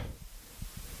up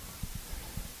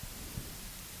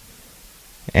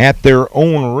at their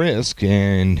own risk,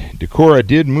 and Decorah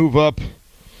did move up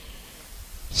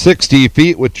 60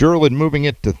 feet with Jurlid moving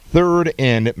it to third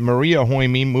and Maria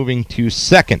Hoyme moving to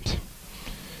second.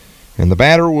 And the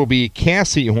batter will be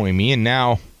Cassie Hoyme, and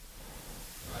now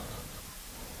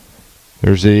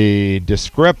there's a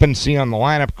discrepancy on the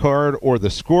lineup card or the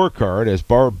scorecard as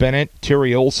Barb Bennett,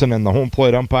 Terry Olson, and the home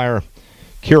plate umpire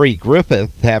Kerry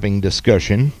Griffith having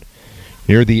discussion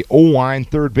near the Oelwein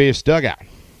third base dugout.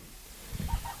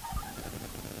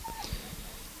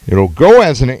 It'll go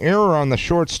as an error on the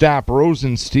shortstop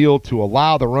Rosensteel to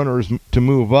allow the runners to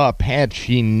move up. Had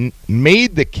she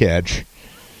made the catch,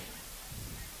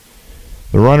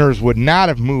 the runners would not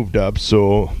have moved up,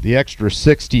 so the extra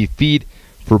 60 feet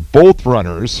for both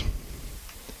runners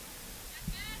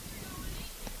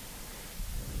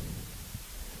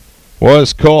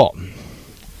was called.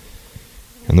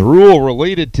 And the rule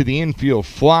related to the infield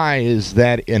fly is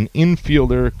that an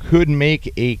infielder could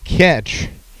make a catch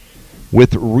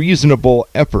with reasonable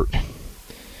effort.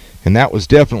 And that was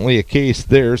definitely a case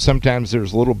there. Sometimes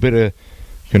there's a little bit of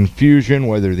confusion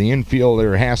whether the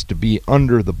infielder has to be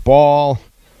under the ball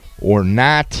or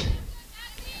not.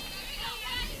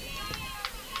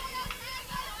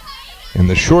 And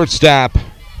the shortstop,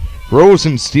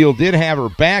 Rosensteel, did have her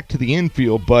back to the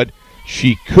infield, but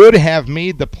she could have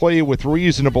made the play with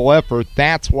reasonable effort.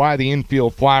 That's why the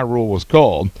infield fly rule was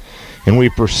called. And we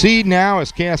proceed now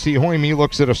as Cassie Hoyme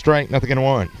looks at a strike,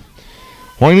 0-1.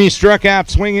 Hoyme struck out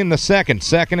swinging the second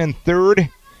and third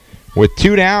with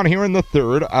 2 down here in the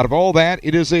third. Out of all that,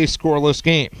 it is a scoreless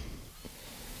game.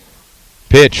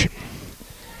 Pitch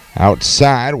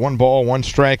outside, 1 ball, 1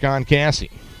 strike on Cassie.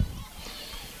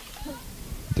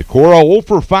 Decorah 0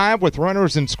 for 5 with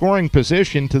runners in scoring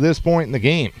position to this point in the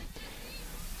game.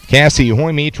 Cassie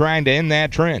Hoyme trying to end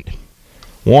that trend.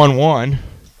 1-1.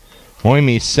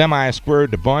 Hoyme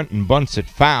semi-squared to bunt and bunts it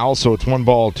foul, so it's 1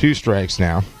 ball, 2 strikes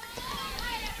now.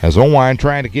 As Oelwein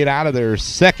trying to get out of their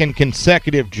second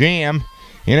consecutive jam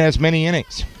in as many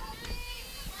innings.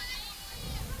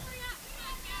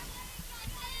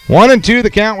 1-2 the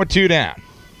count with 2 down.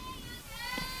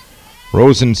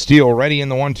 Rosensteel ready in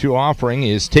the 1-2 offering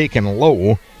is taken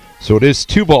low, so it is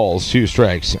 2 balls, 2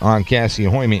 strikes on Cassie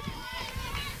Hoyme.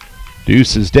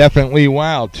 Deuce is definitely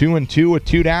wild. 2-2 with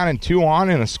 2 down and 2 on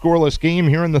in a scoreless game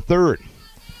here in the third.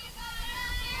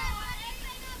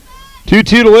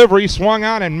 2-2 delivery, swung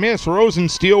on and missed.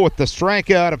 Rosensteel with the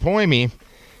strikeout of Hoyme.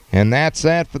 And that's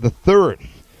that for the third.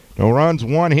 No runs,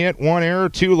 1 hit, 1 error,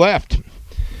 2 left.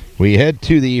 We head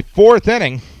to the 4th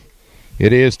inning.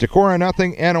 It is Decorah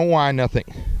 0 and Oelwein 0.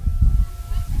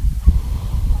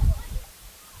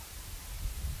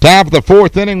 Top of the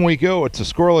 4th inning we go. It's a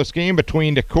scoreless game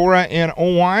between Decorah and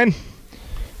Oelwein.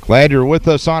 Glad you're with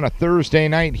us on a Thursday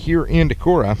night here in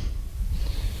Decorah.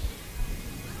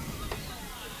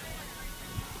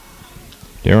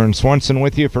 Darren Swenson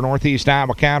with you for Northeast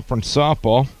Iowa Conference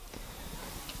Softball.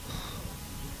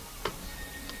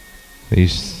 We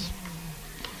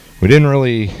didn't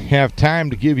really have time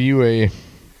to give you a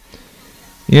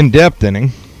in-depth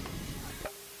inning.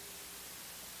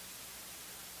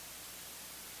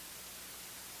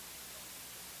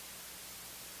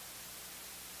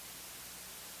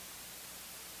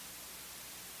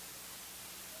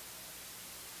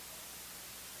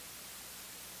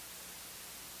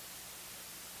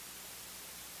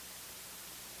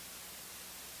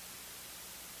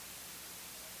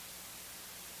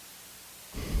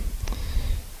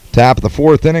 Top of the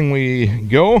fourth inning we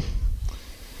go.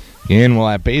 Again, we'll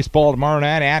have baseball tomorrow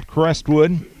night at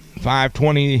Crestwood.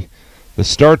 5:20 the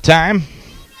start time.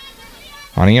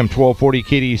 On AM 1240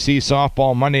 KDEC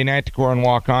softball Monday night. Decorah and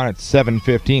walk on at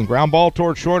 7:15. Ground ball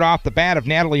toward short off the bat of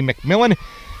Natalie McMillan.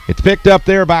 It's picked up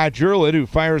there by Jurlid, who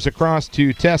fires across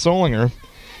to Tess Olinger.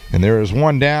 And there is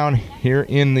one down here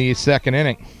in the second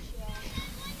inning.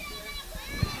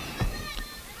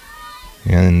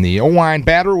 And the Oelwein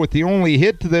batter with the only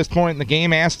hit to this point in the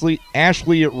game, Ashley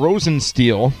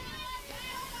Rosensteel,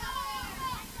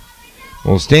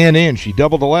 will stand in. She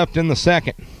doubled to left in the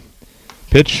second.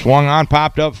 Pitch swung on,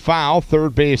 popped up foul,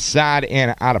 third base side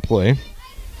and out of play.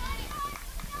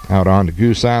 Out on to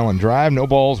Goose Island Drive, no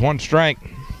balls, one strike.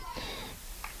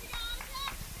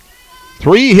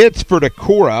 3 hits for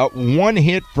Decorah, 1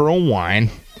 hit for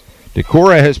Oelwein.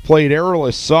 Decorah has played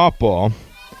errorless softball,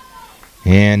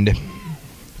 and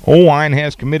Oelwein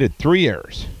has committed 3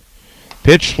 errors.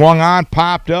 Pitch swung on,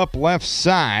 popped up left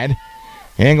side.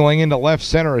 Angling into left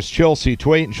center is Chelsea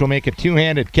Twait, and she'll make a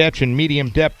two-handed catch in medium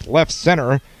depth left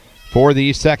center for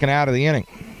the second out of the inning.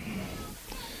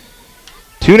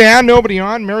 2 down, nobody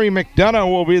on. Mary McDonough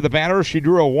will be the batter. She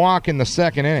drew a walk in the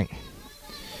second inning.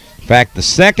 In fact, the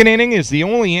second inning is the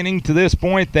only inning to this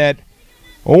point that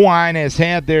Oelwein has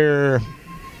had their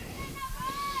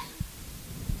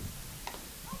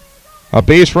a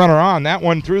base runner on. That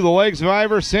one through the legs of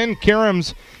Iverson.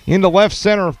 Karams into left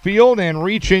center field, and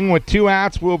reaching with 2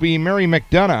 outs will be Mary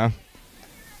McDonough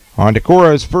on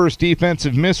Decorah's first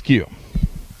defensive miscue.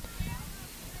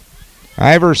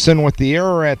 Iverson with the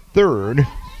error at third.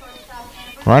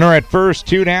 Runner at first,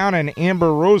 2 down, and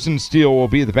Amber Rosensteel will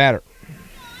be the batter.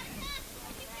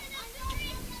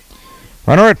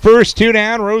 Runner at first, 2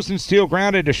 down. Rosensteel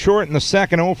grounded to short in the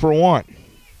second, 0 for 1.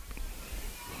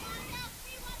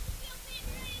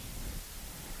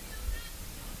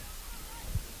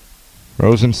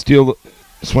 Rosensteel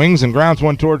swings and grounds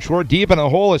one toward short. Deep in the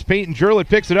hole as Peyton Jurlid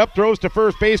picks it up, throws to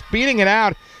first base. Beating it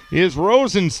out is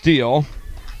Rosensteel.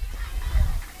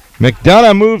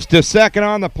 McDonough moves to second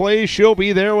on the play. She'll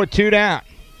be there with 2 down.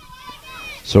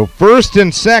 So first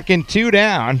and second, 2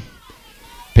 down.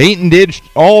 Peyton did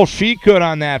all she could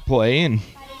on that play, and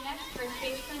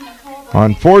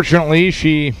unfortunately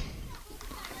she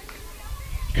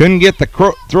couldn't get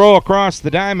the throw across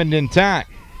the diamond in time.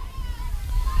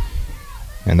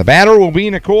 And the batter will be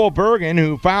Nicole Bergen,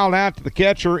 who fouled out to the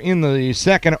catcher in the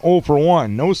second, 0 for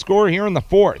 1. No score here in the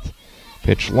fourth.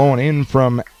 Pitch low and in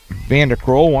from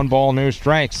Vanderkroll. 1 ball, no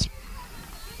strikes.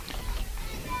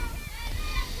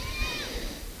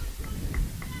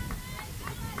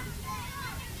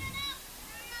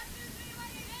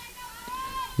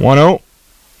 One 0.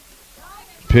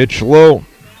 Pitch low.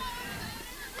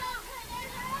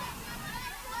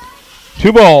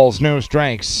 2 balls, no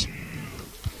strikes.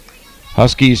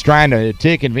 Huskies trying to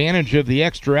take advantage of the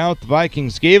extra out the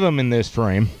Vikings gave them in this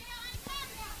frame.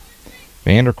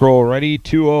 Vanderkroll ready,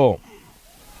 2-0.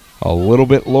 A little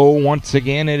bit low once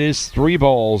again. It is 3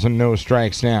 balls and no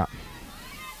strikes now.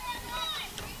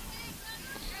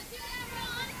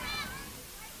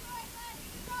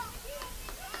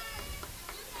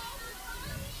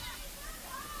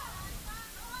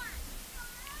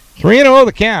 Three and 0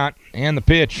 the count, and the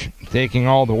pitch taking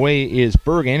all the way is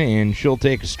Bergen, and she'll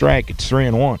take a strike. It's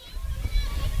 3-1.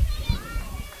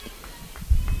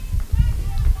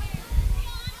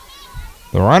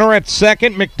 The runner at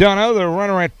second, McDonough. The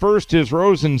runner at first is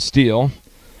Rosensteel.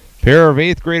 Pair of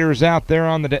 8th graders out there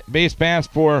on the base pass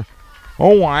for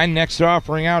Oelwein. Next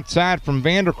offering outside from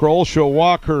Vanderkroll. She'll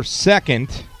walk her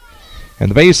second, and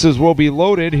the bases will be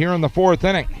loaded here in the 4th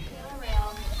inning.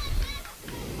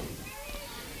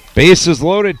 Bases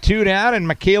loaded, 2 down, and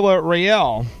Michaela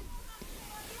Rael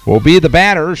will be the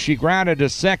batter. She grounded to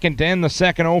second to end the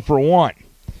second, 0 for 1.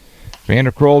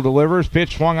 Vanderkroll delivers.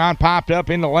 Pitch swung on, popped up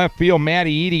into left field.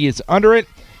 Maddie Eady is under it,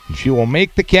 and she will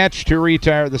make the catch to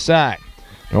retire the side.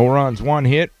 No runs, 1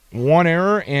 hit, one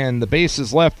error, and the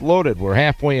bases left loaded. We're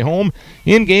halfway home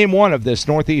in Game 1 of this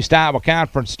Northeast Iowa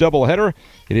Conference doubleheader.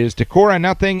 It is Decorah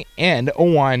nothing and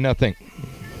Oelwein nothing.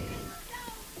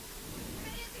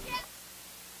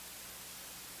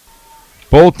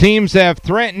 Both teams have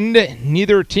threatened.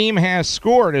 Neither team has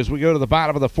scored as we go to the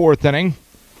bottom of the fourth inning.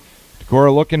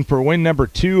 Decorah looking for win number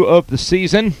 2 of the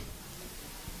season.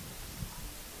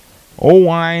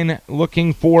 Oelwein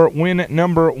looking for win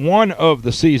number 1 of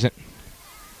the season.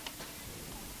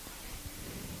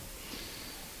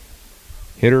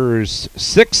 Hitters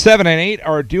 6, 7, and 8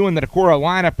 are due in the Decorah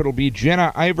lineup. It'll be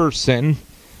Jenna Iverson,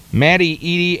 Maddie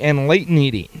Eady, and Leighton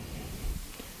Eady.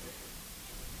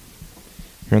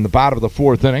 Here in the bottom of the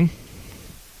fourth inning.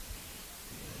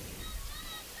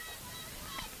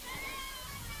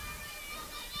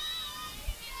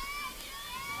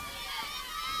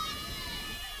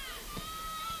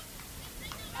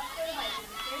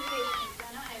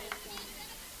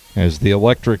 As the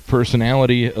electric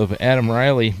personality of Adam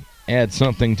Riley adds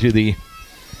something to the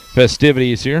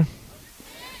festivities here.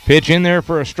 Pitch in there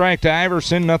for a strike to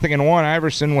Iverson, 0-1.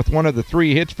 Iverson with one of the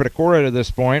 3 hits for Decorah to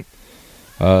this point.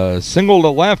 Single to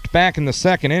left back in the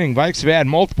second inning. Vikes have had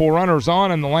multiple runners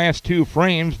on in the last 2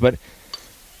 frames, but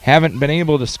haven't been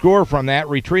able to score from that.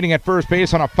 Retreating at first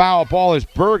base on a foul ball is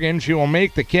Bergen. She will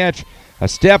make the catch. A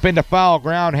step into foul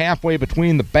ground halfway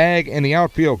between the bag and the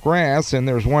outfield grass, and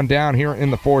there's one down here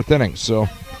in the fourth inning. So,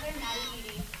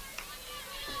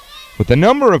 with the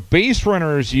number of base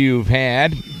runners you've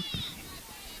had,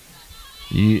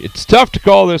 it's tough to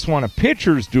call this one a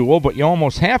pitcher's duel, but you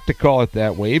almost have to call it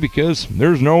that way because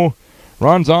there's no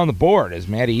runs on the board as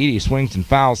Maddie Eady swings and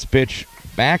fouls the pitch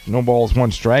back. No balls,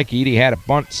 1 strike. Eady had a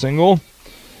bunt single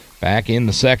back in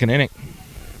the second inning.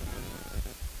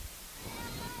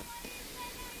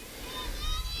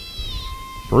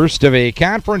 First of a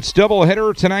conference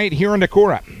doubleheader tonight here in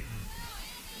Decorah.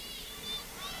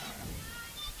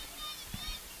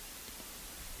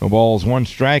 No balls, 1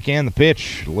 strike, and the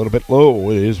pitch a little bit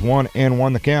low. It is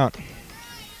 1-1 the count.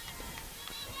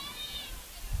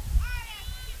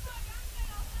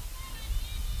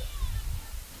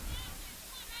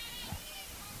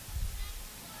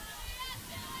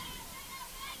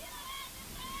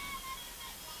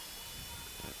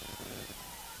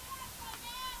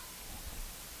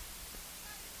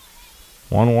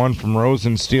 One from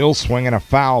Rosensteel, swinging a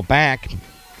foul back.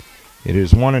 It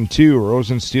is 1-2.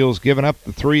 Rosensteel's given up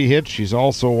the 3 hits. She's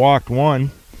also walked 1.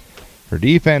 Her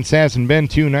defense hasn't been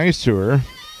too nice to her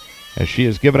as she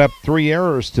has given up 3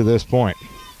 errors to this point.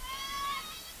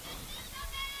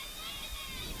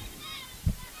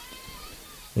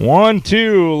 One,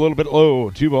 2, a little bit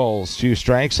low. 2 balls, 2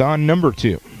 strikes on number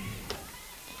 2.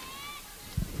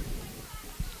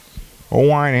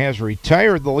 Oelwein has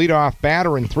retired the leadoff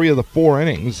batter in 3 of the 4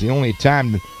 innings. The only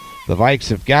time the Vikes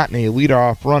have gotten a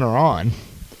leadoff runner on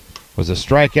was a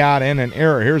strikeout and an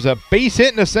error. Here's a base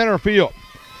hit into center field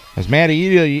as Maddie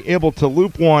Eady able to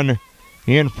loop one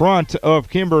in front of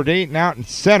Kimber Dayton out in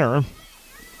center.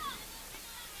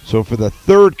 So for the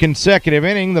 3rd consecutive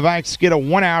inning, the Vikes get a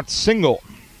 1-out single.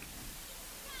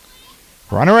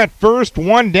 Runner at first,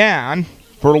 1 down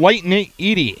for Leighton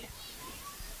Eady.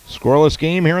 Scoreless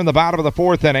game here in the bottom of the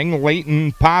 4th inning.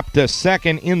 Leighton popped to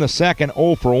second in the second,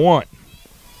 0 for 1.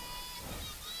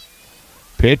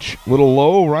 Pitch, little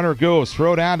low, runner goes.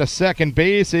 Throw down to second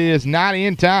base is not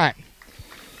in time.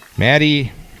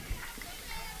 Maddie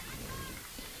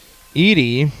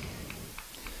Eady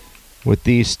with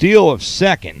the steal of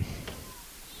second.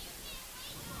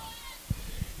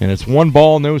 And it's 1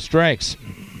 ball, no strikes.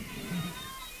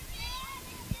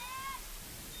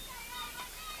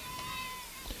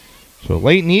 So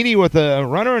Leighton Eady with a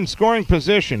runner in scoring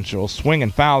position. She'll swing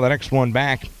and foul the next one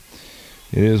back.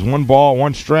 It is 1 ball,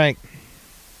 1 strike.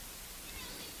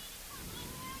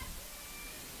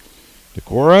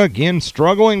 Decorah again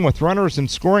struggling with runners in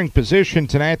scoring position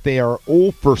tonight. They are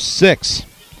 0 for 6.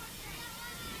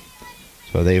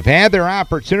 So they've had their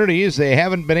opportunities. They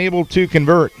haven't been able to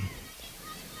convert.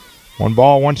 1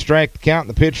 ball, 1 strike. The count,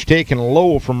 the pitch taken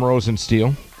low from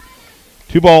Rosensteel.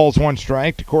 2 balls, 1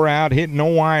 strike. Decorah out hitting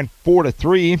Oelwein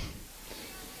 4-3.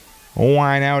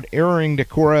 Oelwein out erroring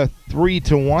Decorah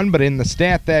 3-1, but in the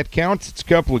stat that counts, it's a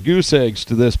couple of goose eggs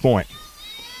to this point.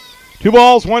 2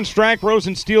 balls, 1 strike.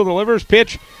 Rosensteel delivers.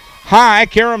 Pitch high.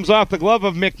 Karams off the glove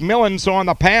of McMillan, so on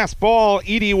the pass ball,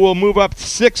 Eady will move up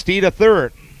 60 to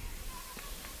third.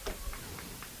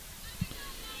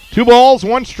 2 balls,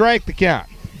 1 strike the count.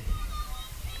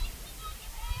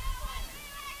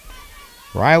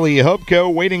 Riley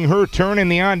Hubko waiting her turn in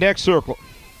the on-deck circle.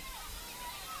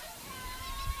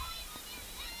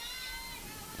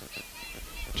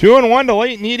 2-1 to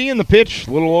Leighton Eady, and the pitch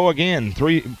a little low again.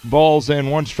 3 balls and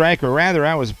 1 strike, or rather,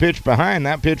 I was a pitch behind.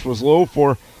 That pitch was low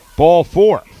for ball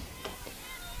 4.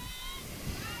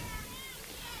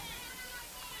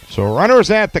 So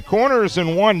runners at the corners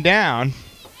and 1 down.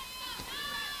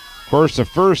 Of course, the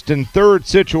first and third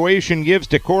situation gives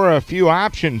Decorah a few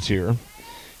options here.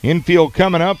 Infield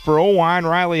coming up for Oelwein.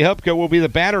 Riley Hupka will be the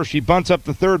batter. She bunts up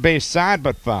the third base side,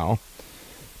 but foul.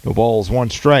 No balls, 1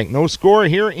 strike. No score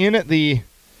here in the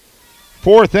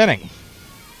 4th inning.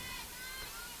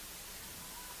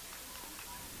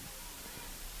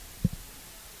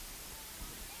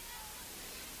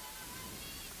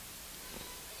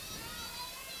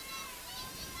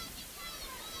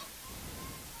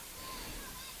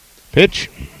 Pitch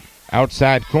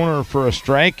outside corner for a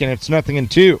strike, and it's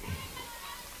 0-2.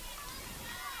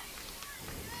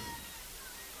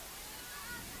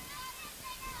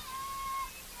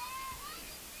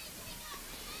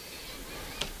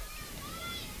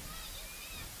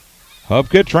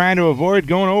 Hupka trying to avoid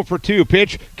going 0 for 2.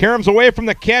 Pitch caroms away from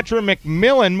the catcher.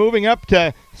 McMillan moving up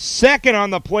to second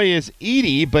on the play is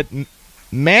Eady, but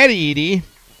Maddie Eady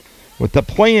with the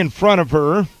play in front of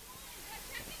her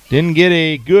didn't get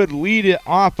a good lead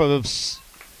off of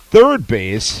third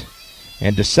base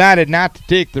and decided not to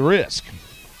take the risk.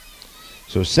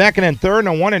 So second and third and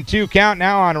a 1-2 count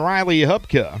now on Riley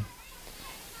Hupka.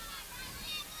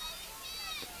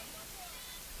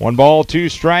 1 ball, 2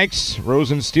 strikes.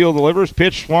 Rosensteel delivers.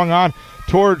 Pitch swung on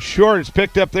towards short. It's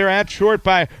picked up there at short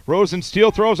by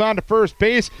Rosensteel. Throws on to first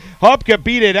base. Hupka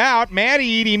beat it out. Maddie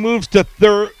Eady moves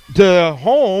to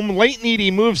home. Leighton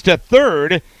Eady moves to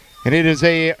third. And it is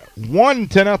a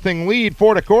 1-0 lead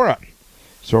for Decorah.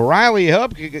 So Riley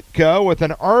Hupka with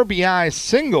an RBI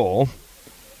single.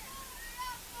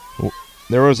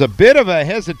 There was a bit of a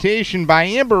hesitation by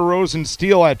Amber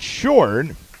Rosensteel at short.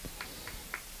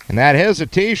 And that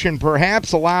hesitation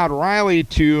perhaps allowed Riley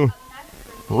to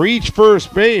reach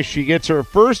first base. She gets her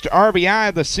first RBI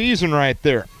of the season right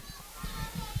there.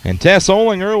 And Tess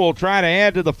Olinger will try to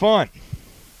add to the fun.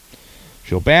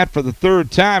 She'll bat for the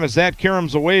 3rd time as that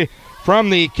caroms away from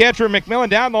the catcher. McMillan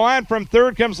down the line from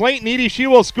third comes Leighton Eady. She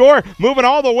will score. Moving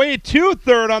all the way to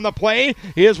third on the play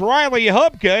is Riley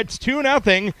Hupka. It's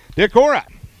 2-0 Decorah.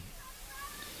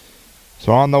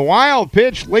 So on the wild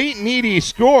pitch, Leighton Eady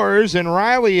scores, and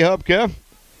Riley Hupka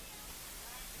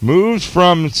moves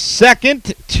from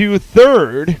second to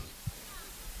third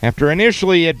after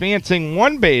initially advancing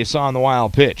 1 base on the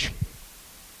wild pitch.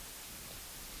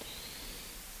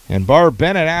 And Barb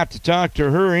Bennett out to talk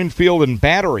to her infield and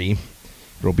battery.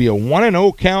 It'll be a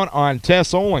 1-0 count on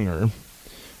Tess Olinger.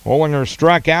 Olinger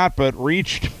struck out but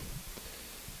reached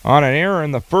on an error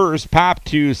in the first, popped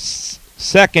to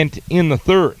second in the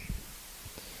third.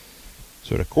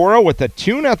 So Decorah with a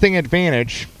 2-0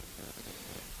 advantage.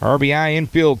 RBI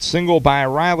infield single by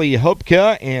Riley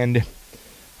Hupka and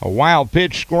a wild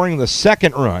pitch scoring the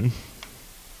 2nd run.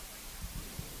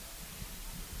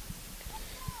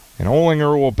 And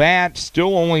Olinger will bat,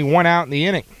 still only 1 out in the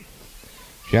inning.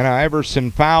 Jenna Iverson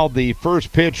fouled the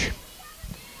first pitch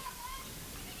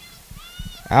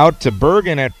out to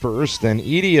Bergen at first, then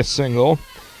Eady a single.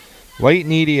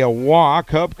 Leighton Eady a walk.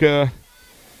 Hupka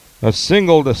a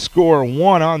single to score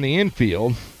 1 on the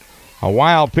infield. A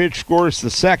wild pitch scores the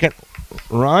 2nd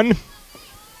run.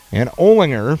 And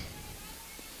Olinger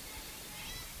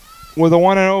with a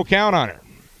 1-0 count on her.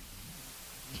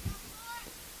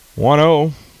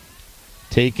 1-0.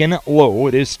 Taken low.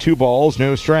 It is 2 balls,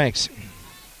 no strikes.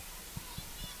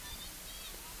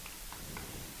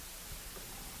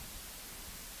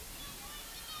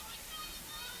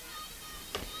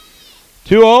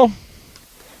 2-0.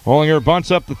 Olinger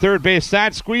bunts up the third base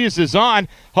side, squeezes on.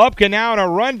 Hupka now in a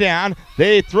rundown.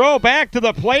 They throw back to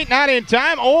the plate, not in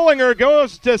time. Olinger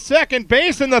goes to second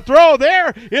base, and the throw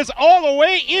there is all the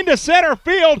way into center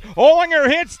field. Olinger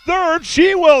hits third.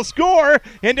 She will score,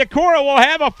 and Decorah will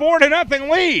have a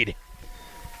 4-0 lead.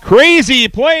 Crazy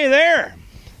play there.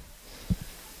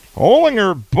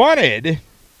 Olinger bunted.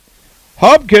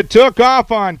 Hupka took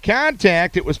off on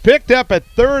contact. It was picked up at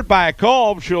third by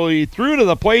Kolb. She threw to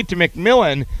the plate to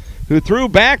McMillan, who threw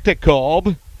back to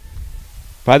Kolb.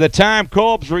 By the time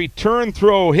Kolb's return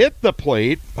throw hit the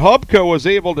plate, Hupka was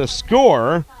able to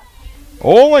score.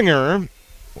 Olinger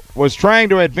was trying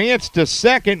to advance to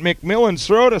second. McMillan's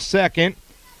throw to second.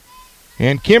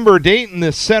 And Kimber Dayton,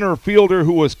 the center fielder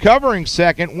who was covering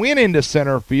second, went into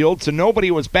center field, so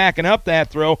nobody was backing up that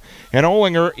throw, and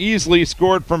Olinger easily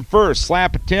scored from first.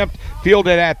 Slap attempt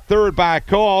fielded at third by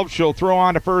Kolb. She'll throw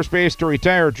on to first base to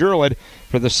retire Jurlid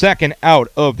for the 2nd out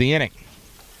of the inning.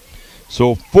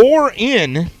 So 4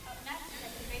 in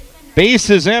Base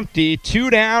is empty. 2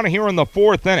 down here in the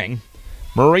 4th inning.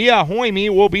 Maria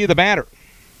Hoime will be the batter.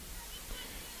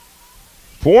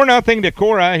 4-0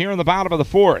 Decorah here in the bottom of the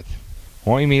 4th.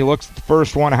 Hoime looks at the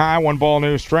first one high. 1 ball,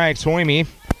 no strikes. Hoime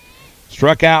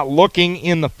struck out looking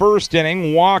in the 1st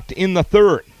inning. Walked in the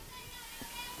 3rd.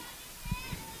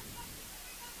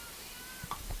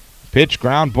 Pitch,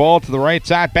 ground ball to the right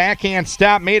side. Backhand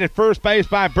stop made at first base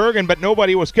by Bergen, but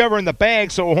nobody was covering the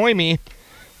bag, so Hoime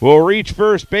will reach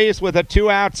first base with a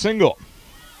 2-out single.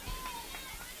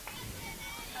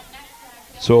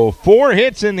 So 4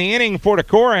 hits in the inning for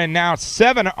Decorah, and now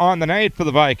 7 on the night for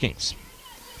the Vikings.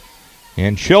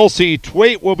 And Chelsea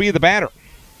Twait will be the batter.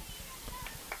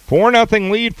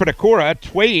 4-0 lead for Decorah.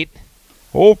 Twait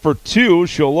 0 for 2.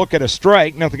 She'll look at a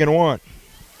strike, 0-1.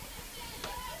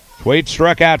 Twait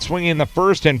struck out swinging in the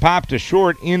 1st and popped to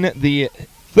short in the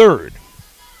 3rd.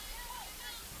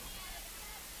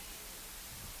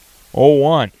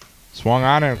 0-1. Swung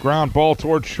on a ground ball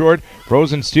towards short.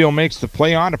 Rosensteel makes the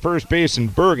play on to first base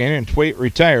and Bergen, and Twait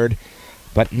retired.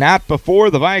 But not before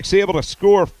the Vikes able to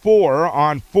score 4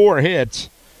 on 4 hits.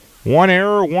 1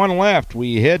 error, 1 left.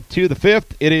 We head to the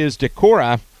 5th. It is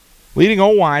Decorah leading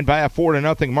Oelwein by a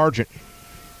 4-0 margin.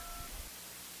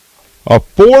 A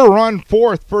 4-run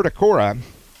 4th for Decorah.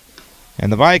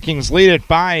 And the Vikings lead it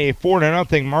by a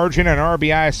 4-0 margin. An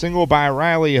RBI single by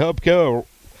Riley Hubka.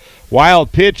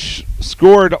 Wild pitch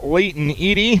scored Leighton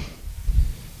Eady.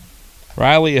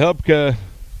 Riley Hubka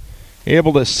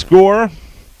able to score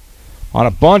on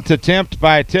a bunt attempt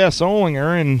by Tess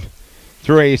Olinger, and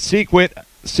through a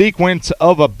sequence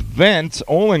of events,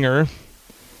 Olinger,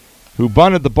 who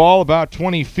bunted the ball about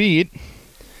 20 feet,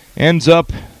 ends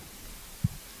up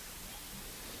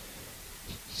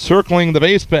circling the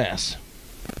base pass.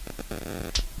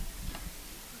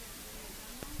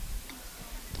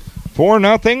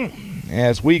 4-0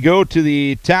 as we go to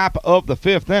the top of the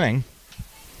 5th inning.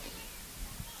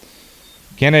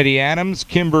 Kennedy Adams,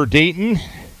 Kimber Dayton,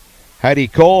 Heidi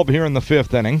Kolb here in the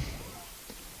 5th inning.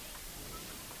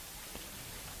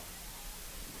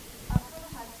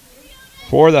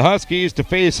 For the Huskies to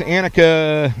face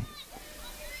Annika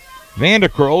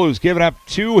Vanderkrol, who's given up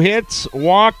 2 hits,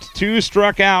 walked 2,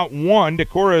 struck out 1.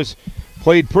 Decorah's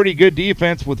played pretty good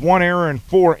defense with 1 error in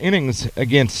 4 innings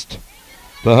against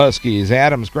the Huskies.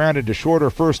 Adams grounded to short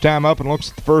her first time up and looks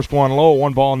at the first one low.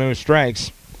 1 ball, no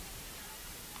strikes.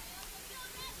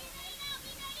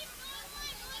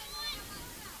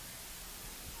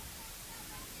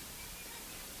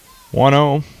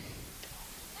 (1-0).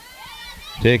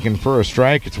 Taken for a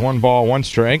strike. It's 1 ball, 1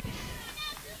 strike.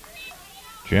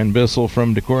 Jen Bissell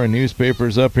from Decorah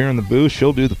Newspapers up here in the booth.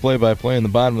 She'll do the play-by-play in the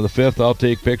bottom of the 5th. I'll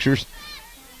take pictures.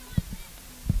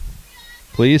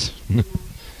 Please.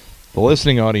 The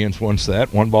listening audience wants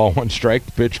that. 1 ball, 1 strike.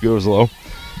 The pitch goes low.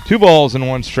 2 balls and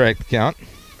 1 strike to count.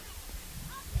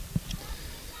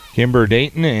 Kimber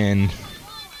Dayton and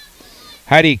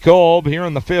Heidi Kolb here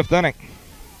in the 5th inning.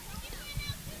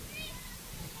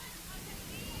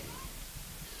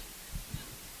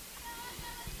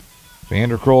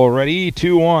 Vanderkrol ready,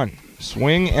 2-1.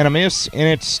 Swing and a miss, and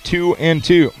it's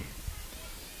 2-2.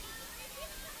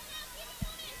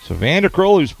 So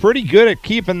Vanderkrol, who's pretty good at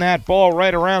keeping that ball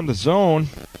right around the zone.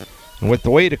 And with the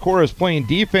way Decorah is playing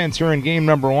defense here in game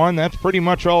number 1, that's pretty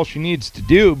much all she needs to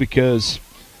do, because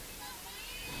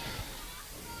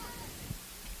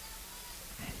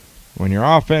when your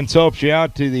offense helps you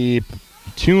out to the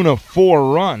tune of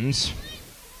 4 runs,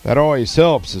 that always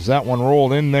helps, as that one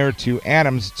rolled in there to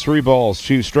Adams. 3 balls,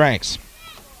 2 strikes.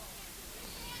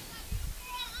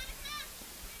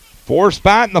 4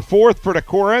 spot in the 4th for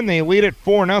Decorah, and they lead it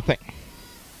 4-0.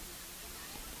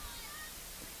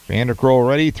 Vanderkrol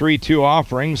ready, 3-2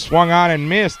 offering. Swung on and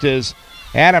missed as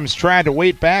Adams tried to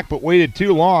wait back but waited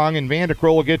too long, and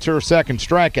Vanderkrol gets her second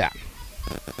strikeout.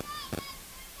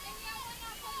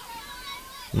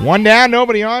 1 down,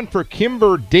 nobody on for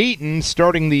Kimber Dayton,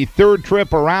 starting the 3rd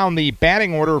trip around the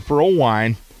batting order for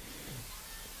Oelwein.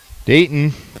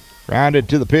 Dayton grounded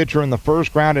to the pitcher in the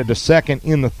 1st, grounded to 2nd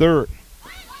in the 3rd.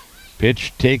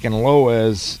 Pitch taken low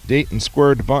as Dayton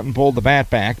squared the bunt and pulled the bat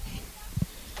back.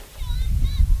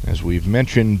 As we've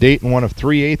mentioned, Dayton, one of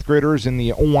 3 8th graders in the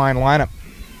Oelwein lineup.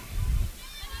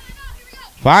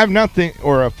 5-0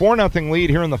 or a 4-0 lead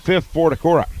here in the 5th for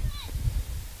Decorah.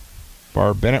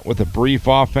 Barb Bennett with a brief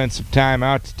offensive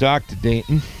timeout to talk to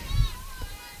Dayton.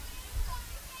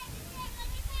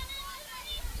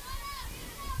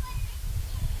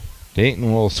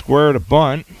 Dayton will square to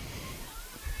bunt.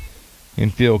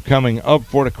 Infield coming up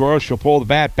for Decorah. She'll pull the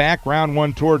bat back. Round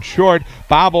 1 towards short.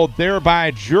 Bobbled there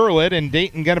by Jurlet, and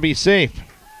Dayton going to be safe.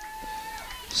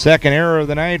 2nd error of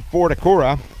the night for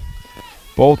Decorah.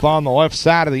 both on the left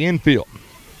side of the infield.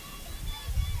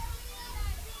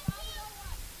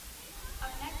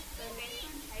 Up next, third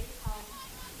baseman Heidi Kolb.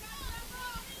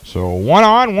 So 1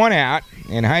 on, 1 out,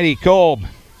 and Heidi Kolb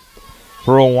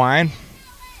for Oelwein.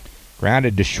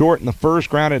 Grounded to short in the first,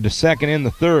 grounded to second in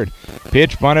the third.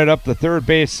 Pitch bunted up the third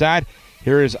base side.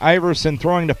 Here is Iverson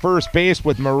throwing to first base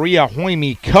with Maria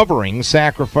Hoime covering.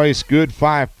 Sacrifice good,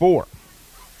 5-4.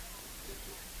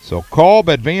 So Kolb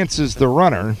advances the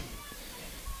runner.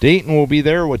 Dayton will be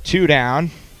there with 2 down.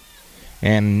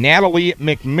 And Natalie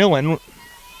McMillan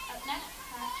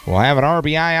will have an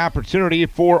RBI opportunity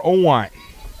for Oelwein.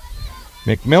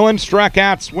 McMillan struck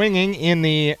out swinging in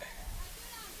the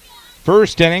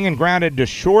first inning and grounded to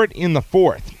short in the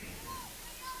fourth.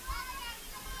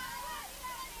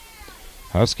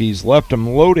 Huskies left them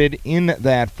loaded in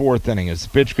that fourth inning. As the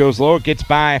pitch goes low, it gets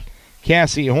by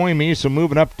Cassie Hoime, so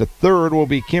moving up to third will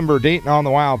be Kimber Dayton on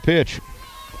the wild pitch.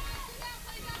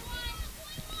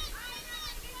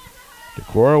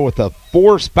 Decorah with a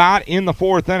 4 spot in the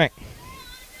fourth inning.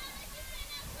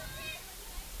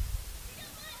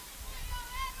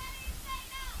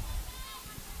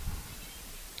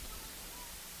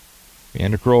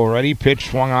 Vanderkroll ready, pitch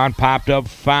swung on, popped up,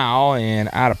 foul, and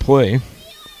out of play.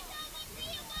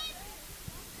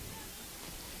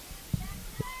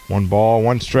 1 ball,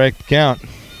 1 strike to count.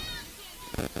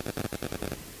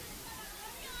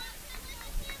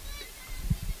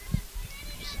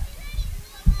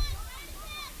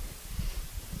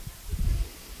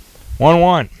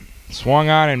 One. Swung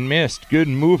on and missed. Good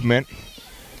movement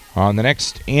on the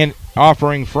next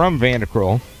offering from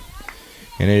Vanderkroll.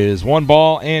 And it is 1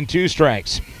 ball and 2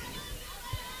 strikes.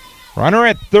 Runner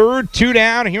at third, 2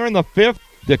 down here in the fifth.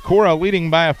 Decorah leading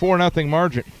by a 4-0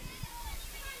 margin.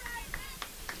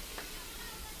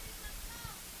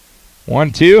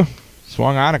 1-2.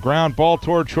 Swung on a ground ball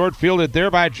toward short, fielded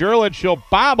there by Jurlich. She'll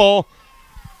bobble.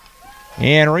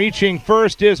 And reaching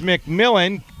first is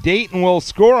McMillan. Dayton will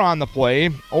score on the play.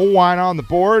 Oelwein on the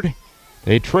board.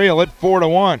 They trail it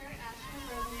 4-1.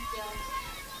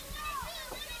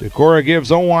 Decorah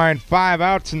gives Oelwein 5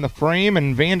 outs in the frame,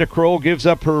 and Vanderkroll gives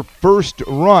up her first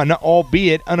run,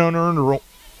 albeit an unearned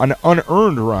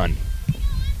run.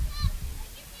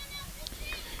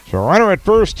 So runner at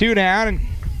first, 2 down, and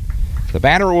the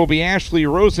batter will be Ashley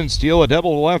Rosensteel. A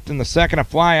double to left in the second, a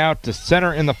fly out to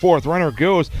center in the fourth. Runner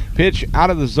goes, pitch out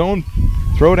of the zone,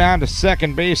 throw down to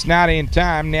second base, not in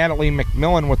time. Natalie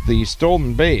McMillan with the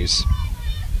stolen base.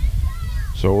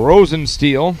 So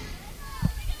Rosensteel,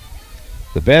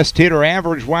 the best hitter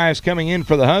average-wise coming in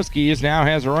for the Huskies, now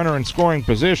has a runner in scoring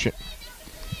position.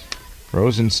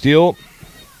 Rosensteel,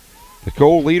 the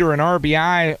co-leader in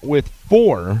RBI with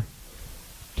 4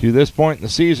 to this point in the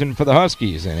season for the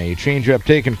Huskies. And a changeup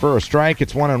taken for a strike.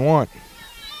 It's 1-1.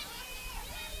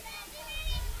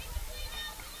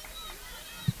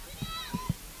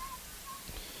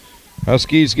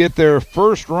 Huskies get their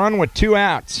first run with 2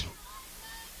 outs.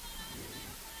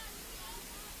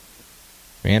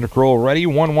 Vanderkroll ready,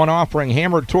 1-1 offering,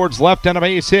 hammered towards left on a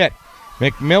base hit.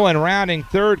 McMillan rounding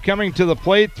third, coming to the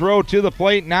plate, throw to the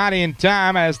plate, not in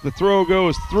time as the throw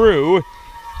goes through.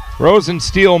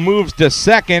 Rosensteel moves to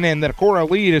second, and the Decorah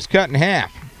lead is cut in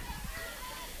half.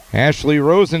 Ashley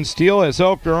Rosensteel has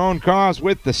helped her own cause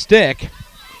with the stick,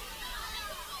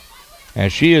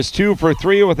 as she is 2 for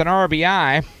 3 with an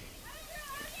RBI,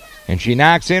 and she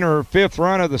knocks in her 5th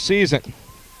run of the season.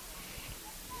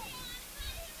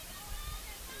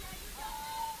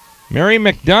 Mary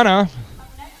McDonough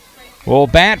will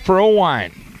bat for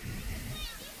Oelwein.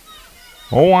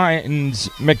 Oelwein's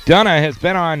McDonough has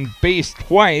been on base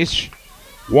twice,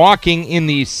 walking in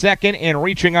the second and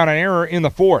reaching on an error in the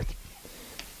fourth.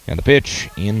 And the pitch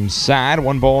inside,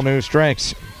 1 ball, no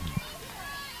strikes.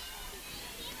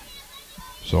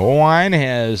 So Oelwein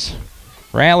has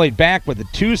rallied back with a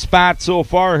 2 spot so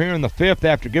far here in the fifth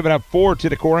after giving up 4 to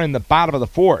Decorah in the bottom of the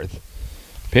fourth.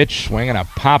 Pitch swinging a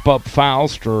pop-up foul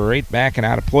straight back and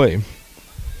out of play.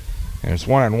 And it's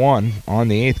 1-1 on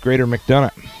the 8th grader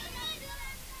McDonough.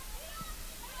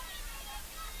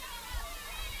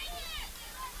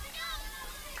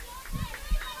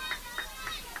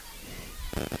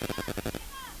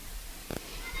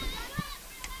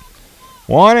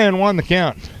 One and 1 the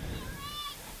count.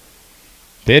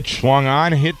 Pitch swung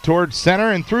on, hit towards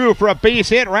center and through for a base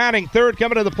hit. Rounding third,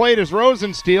 coming to the plate is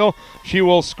Rosensteel. She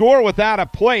will score without a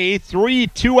play. 3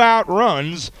 2-out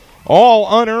runs,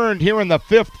 all unearned here in the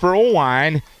fifth for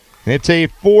Oelwein. It's a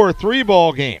 4-3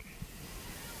 ball game.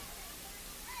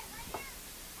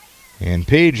 And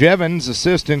Paige Evans,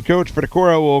 assistant coach for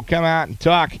Decorah, will come out and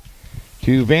talk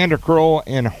to Vanderkroll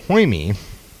and Hoime.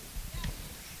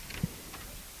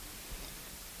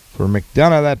 For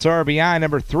McDonough, that's RBI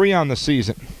number 3 on the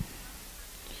season.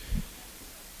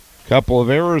 Couple of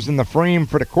errors in the frame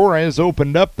for Decorah has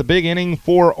opened up the big inning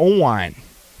for Oelwein.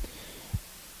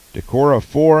 Decorah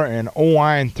 4 and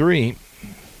Oelwein 3.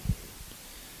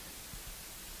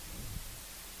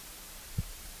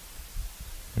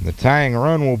 And the tying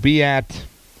run will be at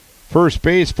first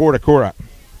base for Decorah.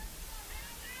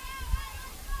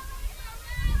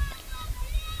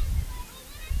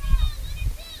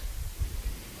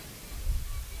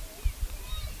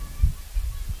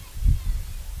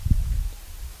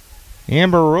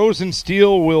 Amber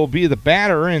Rosensteel will be the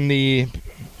batter, and the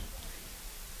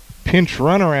pinch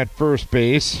runner at first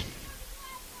base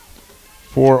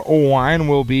for Oelwein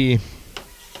will be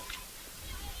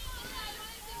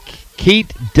Kate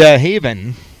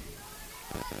DeHaven.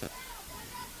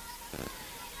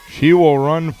 She will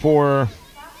run for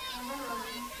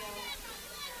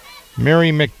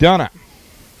Mary McDonough.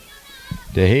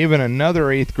 DeHaven, another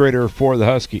 8th grader for the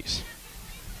Huskies.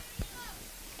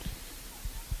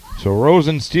 So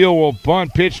Rosensteel will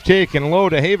bunt, pitch taken low.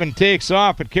 DeHaven takes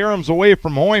off. It caroms away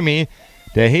from Hoyme.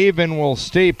 DeHaven will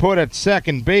stay put at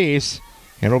second base.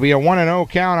 And it'll be a 1-0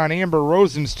 count on Amber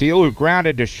Rosensteel, who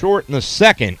grounded to short in the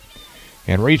second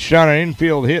and reached on an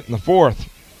infield hit in the fourth.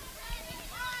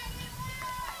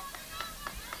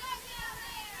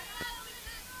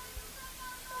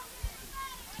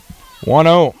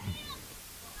 (1-0).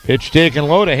 Pitch taken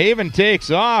low. DeHaven takes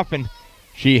off, and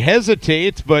she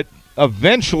hesitates, but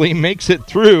eventually makes it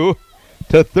through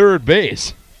to third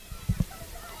base.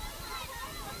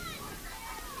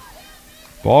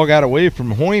 Ball got away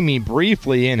from Hoyme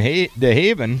briefly, and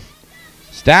DeHaven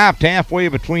stopped halfway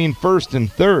between first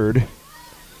and third.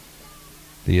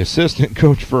 The assistant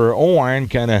coach for Oelwein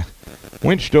kind of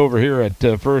winched over here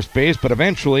at first base, but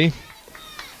eventually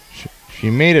she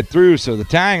made it through. So the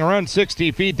tying run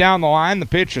 60 feet down the line. The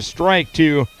pitch a strike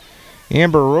to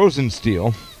Amber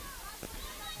Rosensteel.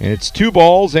 And it's 2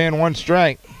 balls and 1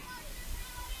 strike.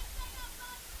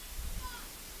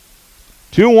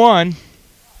 2-1.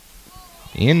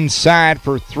 Inside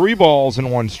for 3 balls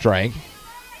and 1 strike.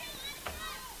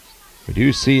 We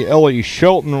do see Ellie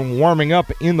Shelton warming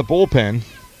up in the bullpen.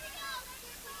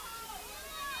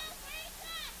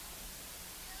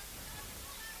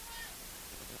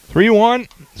 (3-1).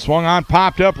 Swung on,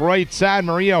 popped up right side.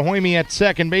 Maria Hoyme at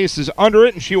second base is under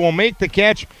it, and she will make the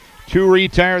catch to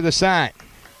retire the side.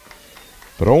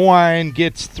 But Oelwein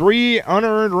gets 3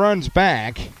 unearned runs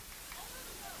back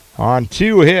on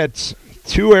 2 hits,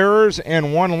 2 errors,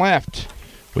 and 1 left.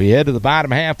 We head to the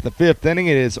bottom half of the 5th inning.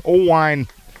 It is Oelwein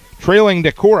trailing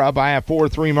Decorah by a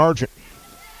 4-3 margin.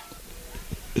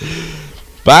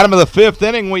 Bottom of the 5th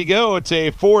inning we go. It's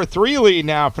a 4-3 lead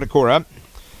now for Decorah.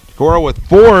 Decorah with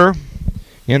 4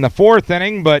 in the 4th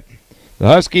inning, but the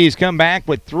Huskies come back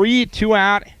with 3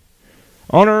 2-out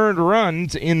unearned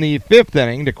runs in the 5th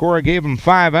inning. Decorah gave them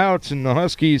 5 outs, and the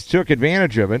Huskies took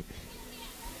advantage of it.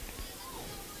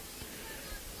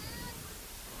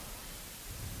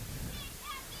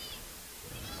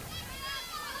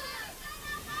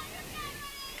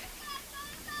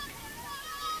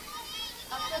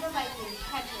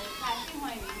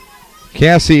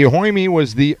 Cassie Hoyme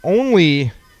was the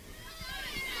only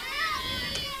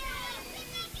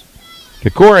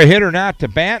Decorah hitter not to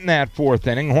bat in that 4th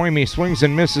inning. Hoyme swings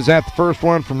and misses at the first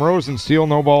one from Rosensteel.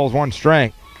 No balls, 1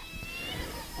 strike.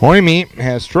 Hoyme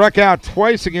has struck out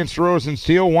twice against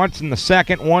Rosensteel, once in the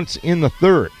 2nd, once in the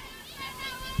 3rd.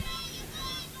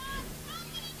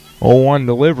 0-1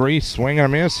 delivery, swing and a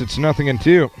miss. It's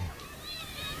 0-2.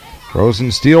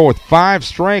 Rosensteel with 5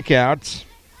 strikeouts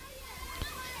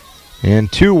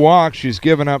and 2 walks. She's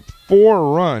given up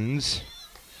 4 runs.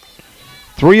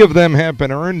 3 of them have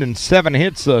been earned and 7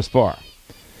 hits thus far.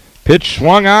 Pitch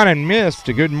swung on and missed.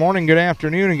 A good morning, good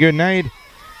afternoon, and good night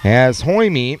as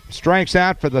Hoyme strikes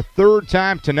out for the 3rd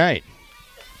time tonight.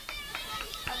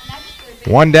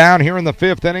 1 down here in the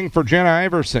 5th inning for Jenna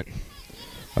Iverson.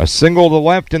 A single to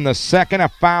left in the 2nd, a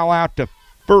foul out to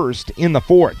first in the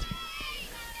 4th.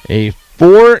 A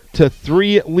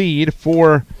 4-3 lead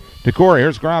for Decorah.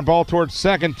 Here's ground ball towards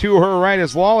second. To her right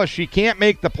is Lawless. She can't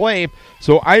make the play,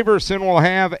 so Iverson will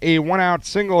have a 1-out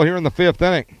single here in the 5th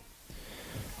inning.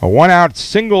 A 1-out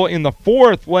single in the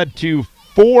 4th led to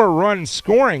 4 runs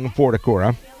scoring for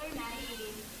Decorah.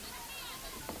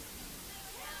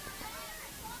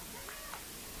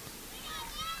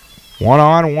 One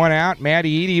on, 1 out. Maddie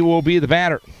Eady will be the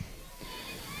batter.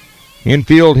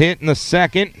 Infield hit in the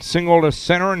 2nd, single to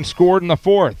center and scored in the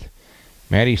 4th.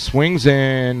 Maddie swings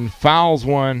and fouls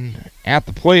one at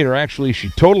the plate, or actually she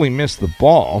totally missed the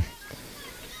ball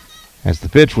as the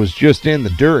pitch was just in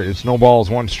the dirt. It's no balls,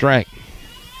 1 strike.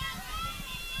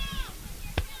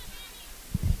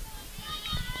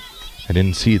 I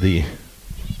didn't see the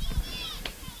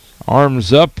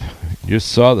arms up. Just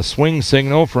saw the swing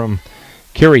signal from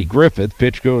Kerry Griffith.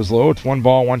 Pitch goes low. It's 1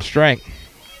 ball, 1 strike.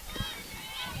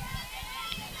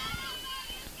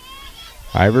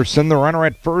 Iverson, the runner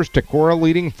at first. Decorah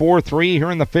leading 4-3 here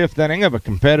in the 5th inning of a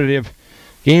competitive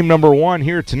game number 1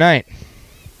 here tonight.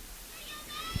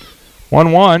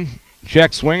 1-1.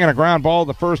 Check swing and a ground ball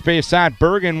to the first base side.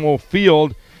 Bergen will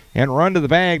field and run to the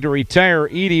bag to retire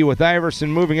Edie, with Iverson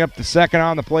moving up to second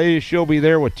on the play. She'll be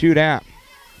there with 2 down.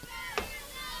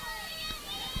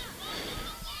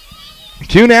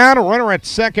 2 down, a runner at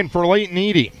second for Leighton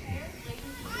Edie.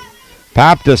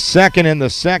 Popped to second in the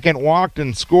second, walked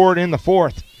and scored in the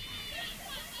 4th.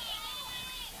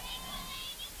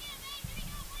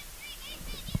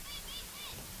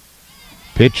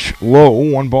 Pitch low,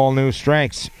 1 ball, no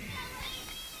strikes.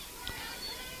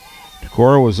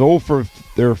 Decorah was 0 for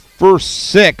their first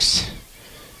 6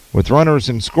 with runners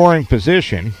in scoring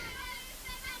position.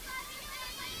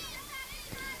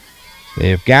 They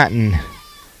have gotten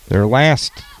their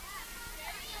last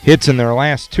hits in their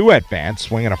last 2 at-bats,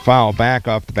 swinging a foul back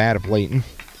off the bat of Leighton.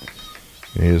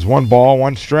 It is 1 ball,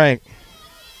 1 strike.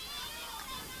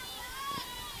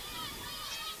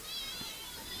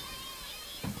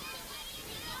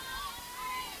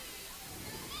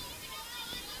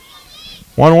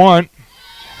 One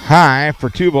high for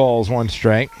 2 balls, 1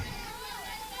 strike.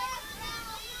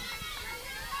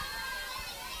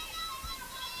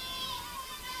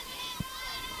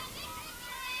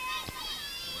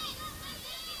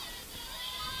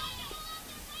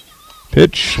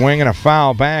 Pitch, swing and a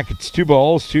foul back. It's 2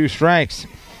 balls, 2 strikes.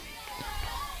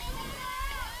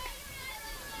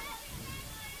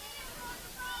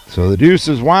 So the deuce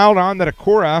is wild on the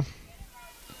Decorah.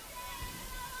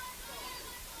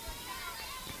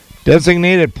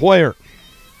 Designated player.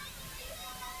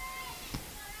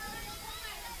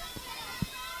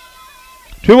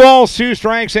 Two balls, 2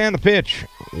 strikes, and the pitch.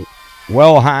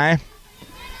 Well high.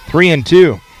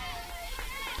 3-2.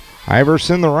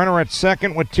 Iverson, the runner at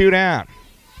second with 2 down.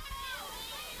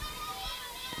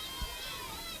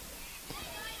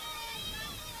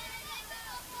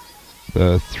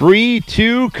 The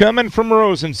 3-2 coming from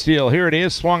Rosensteel. Here it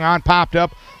is, swung on, popped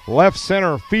up, left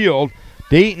center field.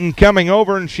 Dayton coming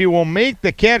over, and she will make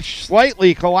the catch,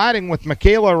 slightly colliding with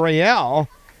Michaela Rayel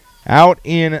out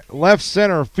in left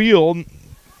center field.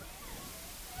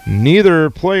 Neither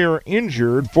player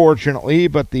injured, fortunately,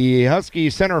 but the Husky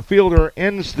center fielder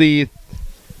ends the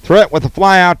threat with a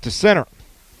fly out to center.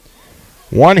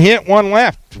 1 hit, 1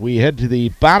 left. We head to the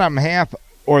bottom half,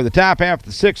 or the top half of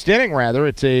the 6th inning, rather.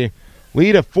 It's a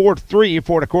lead of 4-3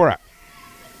 for Decorah.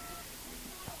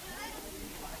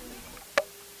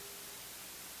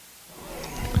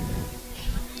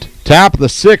 Top of the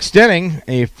 6th inning,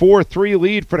 a 4-3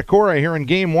 lead for Decorah here in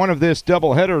game 1 of this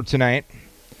doubleheader tonight.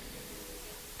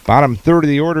 Bottom third of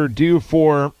the order due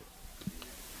for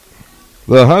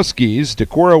the Huskies.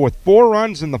 Decorah with 4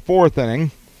 runs in the 4th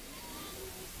inning.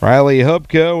 Riley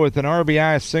Hubka with an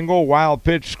RBI single. Wild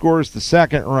pitch scores the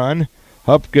 2nd run.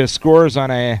 Hubka scores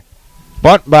on a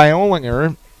bunt by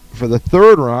Oelwein for the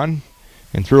 3rd run.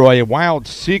 And through a wild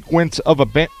sequence of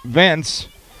events,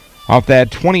 off that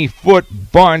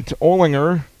 20-foot bunt,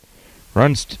 Oelwein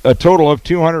runs a total of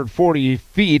 240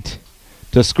 feet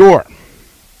to score.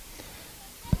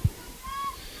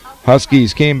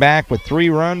 Huskies came back with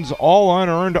 3 runs, all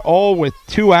unearned, all with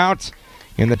 2 outs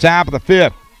in the top of the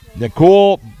 5th.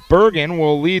 Nicole Bergen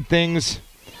will lead things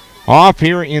off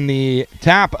here in the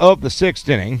top of the 6th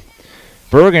inning.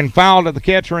 Bergen fouled at the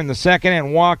catcher in the 2nd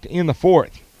and walked in the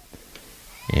 4th.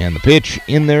 And the pitch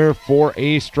in there for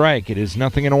a strike. It is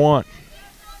 0-1.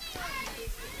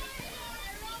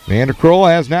 Vanderkroll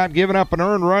has not given up an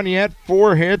earned run yet.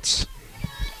 4 hits.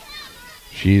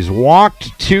 She's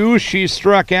walked 2. She's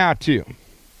struck out 2.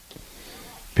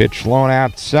 Pitch flown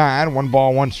outside. 1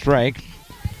 ball, 1 strike.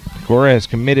 Decorah has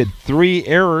committed 3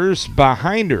 errors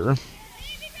behind her.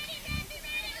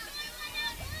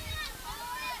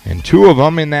 And 2 of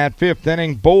them in that 5th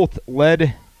inning both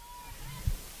led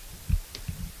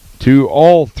to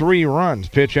all 3 runs.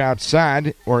 Pitch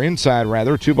outside, or inside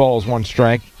rather. 2 balls, 1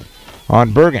 strike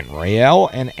on Bergen. Rayel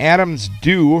and Adams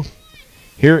due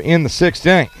here in the 6th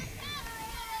inning.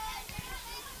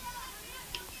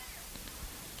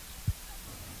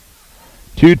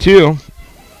 2-2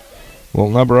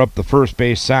 will number up the first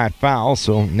base side foul,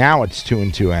 so now it's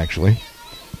 2-2 actually.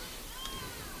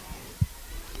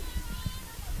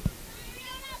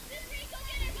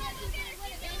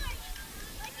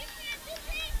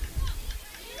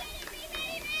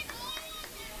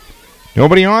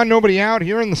 Nobody on, nobody out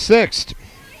here in the 6th.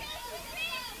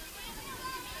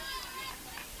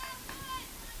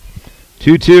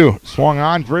 2-2. Swung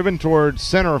on, driven towards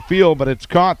center field, but it's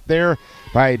caught there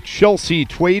by Chelsea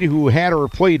Twade, who had her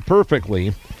played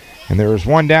perfectly. And there is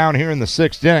one down here in the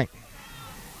 6th inning.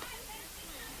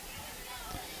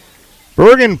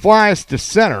 Bergen flies to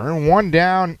center. One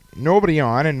down, nobody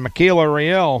on, and Michaela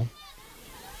Rael,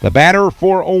 the batter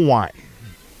for Oelwein.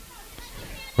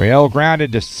 Rael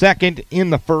grounded to second in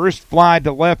the 1st, fly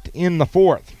to left in the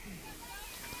 4th.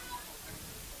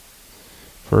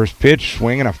 First pitch,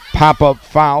 swinging a pop-up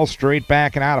foul, straight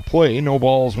back and out of play. No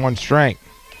balls, 1 strike.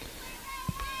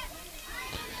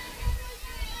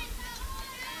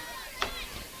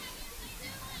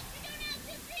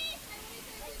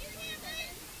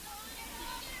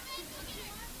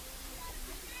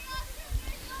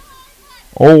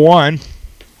 Oh, 1.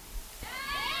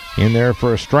 In there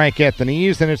for a strike at the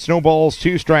knees, and it's no balls,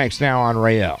 2 strikes now on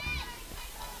Rael.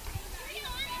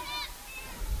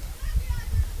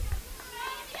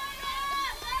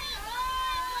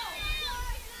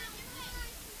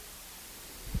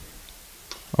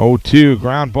 Oh, 2,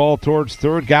 ground ball towards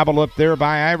third, gobbled up there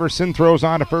by Iverson, throws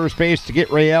on to first base to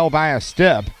get Rael by a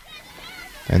step.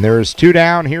 And there's 2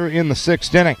 down here in the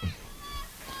 6th inning.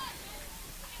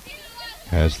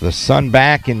 As the sun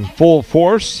back in full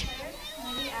force,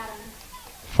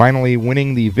 finally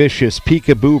winning the vicious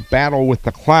peekaboo battle with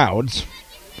the clouds.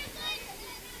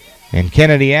 And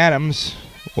Kennedy Adams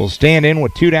will stand in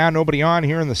with 2 down, nobody on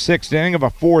here in the 6th inning of a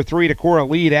 4-3 Decorah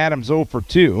lead. Adams 0 for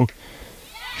 2.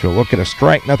 She'll look at a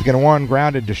strike, nothing in 1,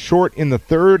 grounded to short in the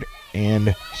 3rd,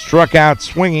 and struck out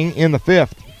swinging in the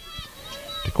 5th.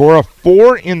 Decorah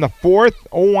 4 in the 4th,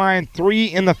 Oelwein 3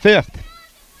 in the 5th.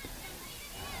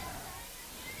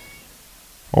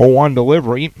 0-1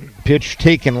 delivery. Pitch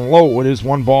taken low. It is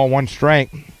 1 ball, 1 strike.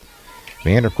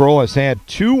 Vanderkroll has had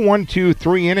 2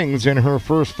 1-2-3 innings in her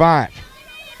first 5.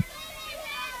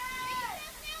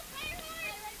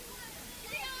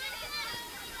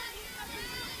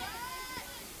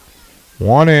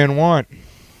 One and 1.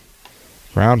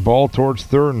 Ground ball towards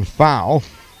third and foul.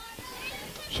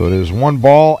 So it is 1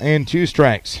 ball and 2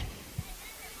 strikes.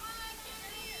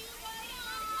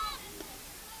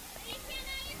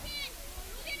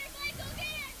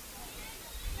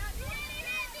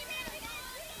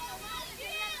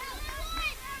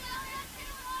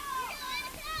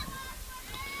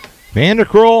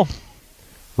 Vanderkroll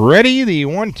ready, the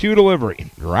 1-2 delivery.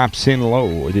 Drops in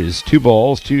low. It is 2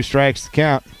 balls, 2 strikes to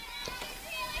count.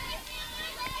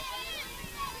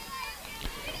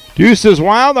 Deuce is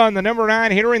wild on the number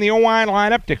 9 hitter in the Oelwein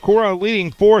lineup. Decorah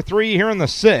leading 4-3 here in the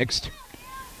 6th.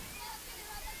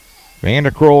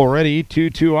 Vanderkroll ready,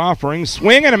 2-2 offering.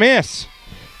 Swing and a miss.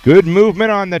 Good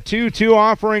movement on the 2-2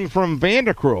 offering from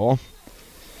Vanderkroll.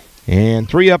 And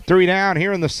 3 up, 3 down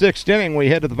here in the 6th inning. We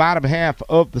head to the bottom half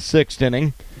of the 6th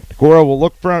inning. Decorah will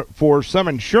look for some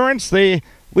insurance. They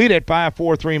lead it by a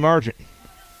 4-3 margin.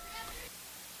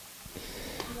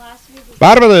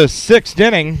 Bottom of the 6th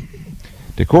inning.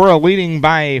 Decorah leading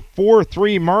by a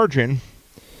 4-3 margin.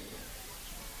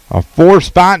 A 4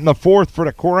 spot in the 4th for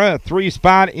Decorah, a 3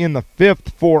 spot in the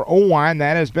 5th for Oelwein.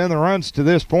 That has been the runs to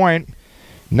this point.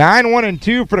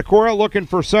 9-1-2 for Decorah, looking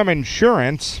for some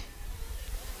insurance.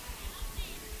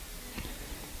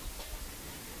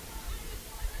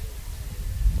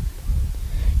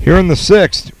 Here in the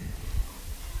 6th.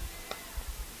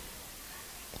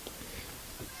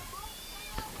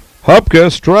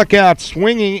 Hupka struck out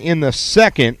swinging in the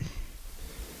 2nd.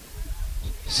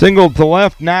 Singled to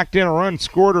left, knocked in a run,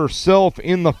 scored herself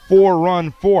in the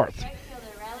 4-run 4th.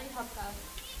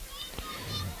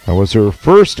 That was her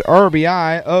first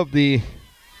RBI of the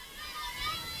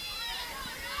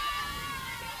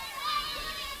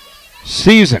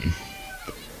season.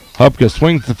 Hupka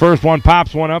swings the first one,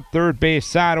 pops one up third base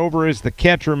side. Over is the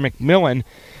catcher, McMillan.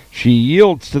 She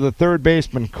yields to the third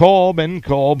baseman, Kolb, and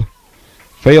Kolb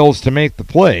fails to make the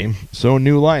play, so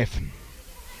new life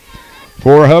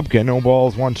for Hupka. No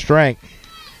balls, 1 strike.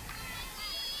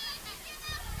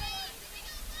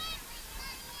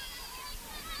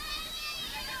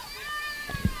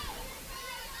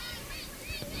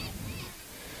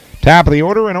 Top of the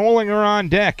order, and Olinger on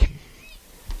deck.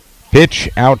 Pitch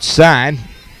outside.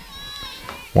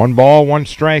 1 ball, 1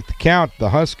 strike to count.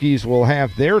 The Huskies will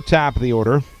have their top of the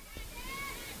order.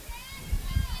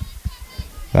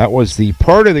 That was the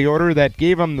part of the order that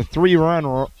gave them the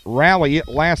 3-run rally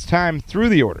last time through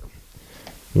the order.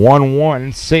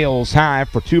 1-1, sails high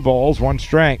for 2 balls, 1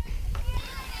 strike.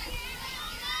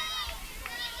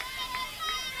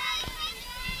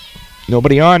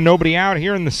 Nobody on, nobody out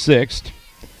here in the 6th.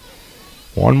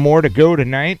 1 more to go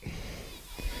tonight.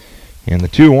 And the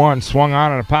 2-1 swung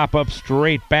on a pop-up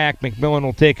straight back. McMillan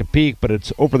will take a peek, but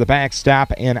it's over the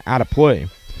backstop and out of play.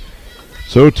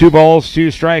 So 2 balls,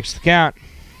 2 strikes to count.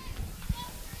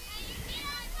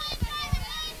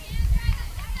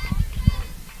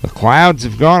 The clouds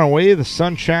have gone away. The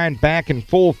sunshine back in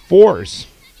full force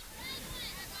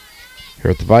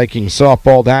here at the Vikings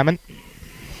softball diamond.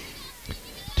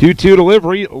 2-2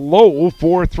 delivery, low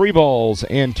for 3 balls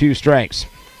and 2 strikes.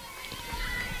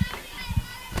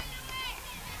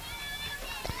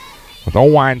 With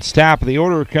Oelwein's top of the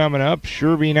order coming up,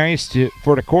 sure be nice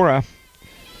for Decorah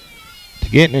to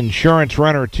get an insurance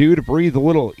run or 2 to breathe a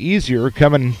little easier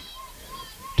coming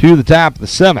to the top of the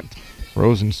 7th.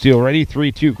 Rosensteel ready,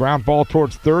 3-2 ground ball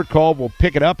towards third. Call will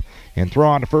pick it up and throw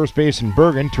on to first base in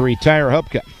Bergen to retire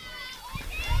Hubka.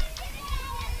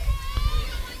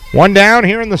 1 down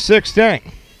here in the 6th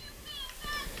inning.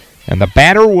 And the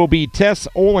batter will be Tess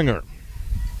Olinger.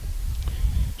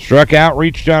 Struck out,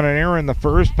 reached on an error in the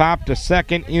 1st, popped to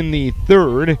 2nd in the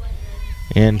 3rd,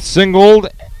 and singled.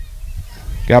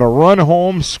 Got a run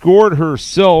home, scored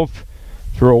herself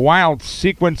through a wild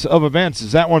sequence of events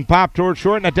as that one popped towards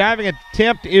short, and a diving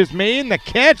attempt is made, and the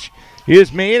catch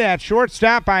is made at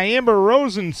shortstop by Amber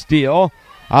Rosensteel.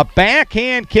 A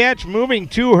backhand catch moving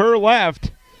to her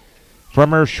left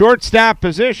from her shortstop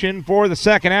position for the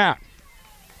 2nd out.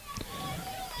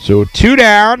 So 2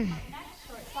 down,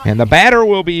 and the batter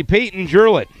will be Peyton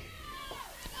Jurlett.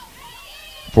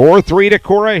 4-3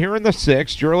 Decorah here in the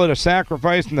 6th. Jurlett a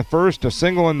sacrifice in the 1st, a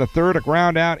single in the 3rd, a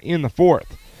ground out in the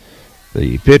 4th.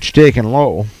 The pitch taken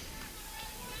low.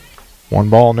 1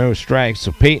 ball, no strikes,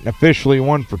 so Peyton officially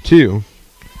 1 for 2.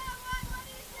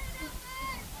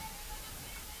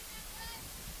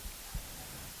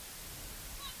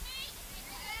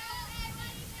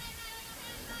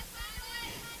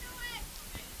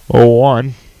 Oh,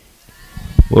 1.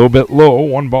 A little bit low.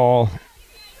 1 ball,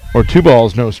 or 2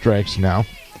 balls, no strikes now.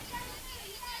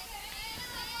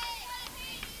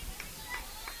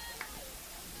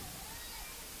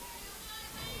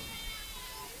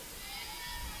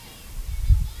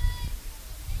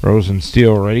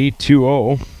 Rosensteel ready,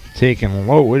 2-0. Taken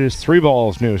low. It is 3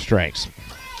 balls, no strikes.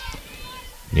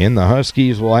 And the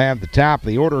Huskies will have the top of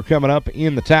the order coming up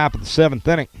in the top of the 7th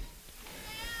inning.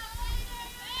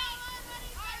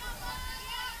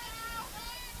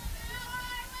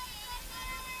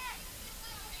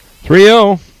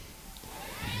 Three-0.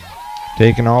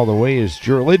 Taken all the way is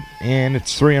Jurlett, and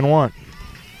it's 3-1.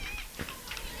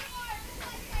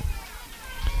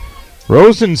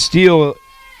 Rosensteel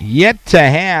yet to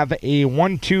have a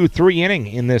 1-2-3 inning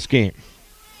in this game.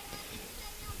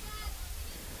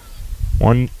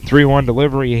 3-1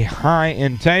 delivery high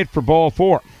and tight for ball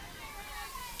 4.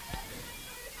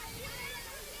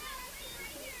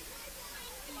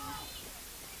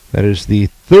 That is the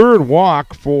 3rd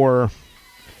walk for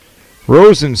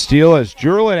Rosensteel as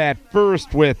Jurlett at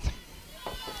first with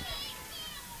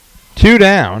 2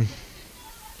 down.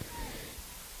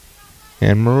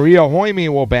 And Maria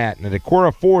Hoyme will bat in a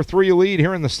Decorah 4-3 lead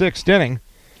here in the 6th inning.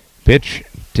 Pitch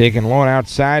taken low and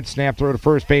outside. Snap throw to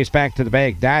first base, back to the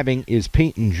bag. Diving is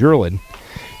Peyton Jurlett.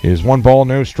 It is 1 ball,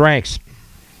 no strikes.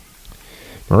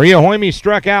 Maria Hoyme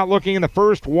struck out looking in the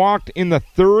 1st, walked in the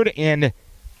 3rd, and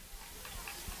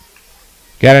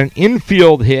got an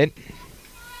infield hit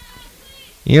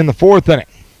in the 4th inning.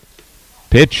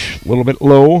 Pitch a little bit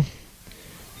low.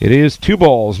 It is 2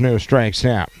 balls, no strikes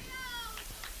now.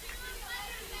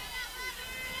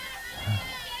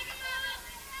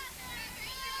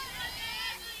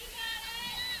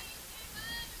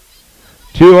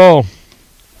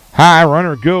 High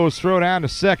runner goes, throw down to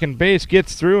second base,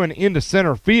 gets through and into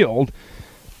center field.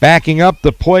 Backing up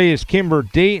the play is Kimber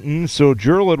Dayton, so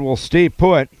Jurlett will stay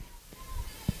put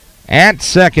at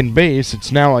second base.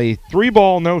 It's now a 3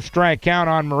 ball, no strike count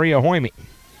on Maria Hoyme.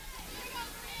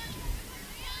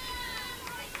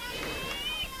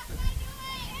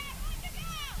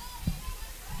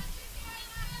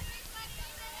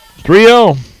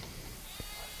 Three-0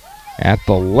 at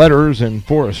the letters and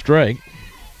for a strike.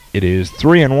 It is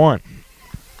 3-1.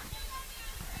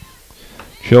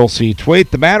 Chelsea Twait,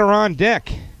 the batter on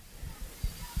deck.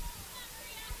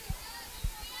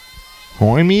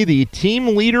 Hoyme, the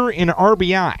team leader in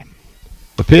RBI.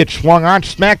 The pitch swung on,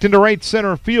 smacked into right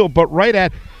center field, but right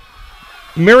at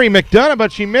Mary McDonough,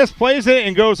 but she misplays it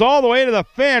and goes all the way to the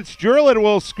fence. Jurlett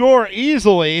will score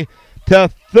easily. To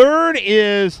third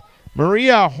is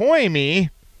Maria Hoyme,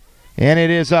 and it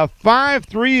is a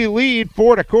 5-3 lead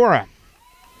for Decorah.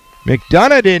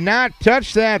 McDonough did not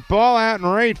touch that ball out in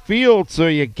right field, so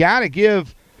you got to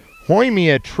give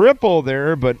Hoyme a triple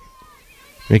there, but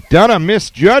McDonough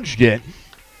misjudged it.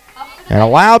 and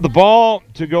allowed the ball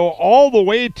to go all the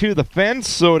way to the fence,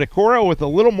 so Decorah with a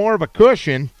little more of a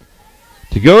cushion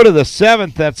to go to the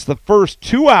 7th. That's the first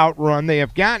 2-out run they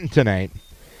have gotten tonight.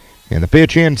 And the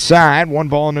pitch inside, 1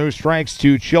 ball, no strikes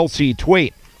to Chelsea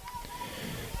Twait.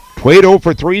 Twait 0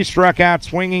 for 3, struck out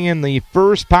swinging in the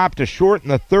first, popped to short in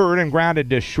the third, and grounded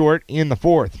to short in the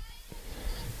fourth.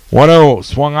 1-0,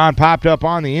 swung on, popped up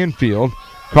on the infield.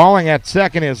 Calling at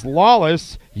second is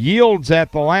Lawless, yields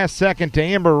at the last second to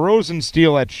Amber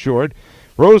Rosensteel at short.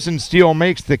 Rosensteel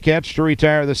makes the catch to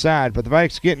retire the side, but the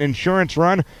Vikes get an insurance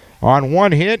run on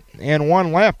 1 hit and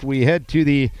 1 left. We head to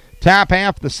the top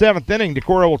half of the 7th inning.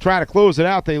 Decorah will try to close it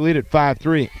out. They lead at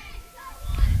 5-3.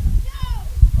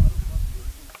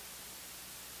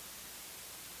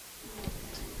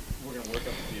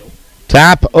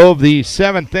 Top of the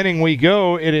 7th inning we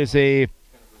go. It is a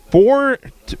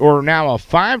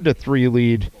 5-3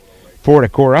 lead for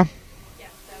Decorah.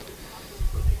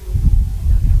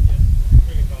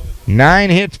 9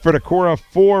 hits for Decorah,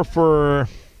 4 for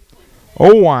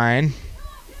Oelwein.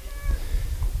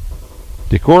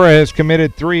 Decorah has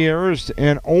committed 3 errors,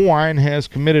 and Oelwein has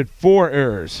committed 4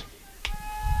 errors.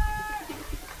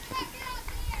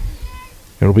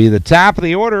 It'll be the top of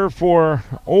the order for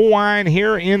Oelwein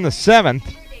here in the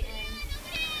 7th.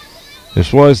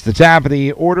 This was the top of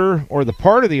the order, or the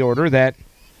part of the order that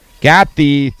got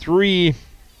the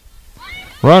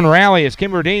 3-run rally as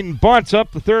Kimber Dayton bunts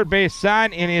up the third base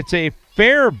side, and it's a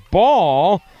fair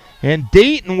ball, and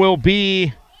Dayton will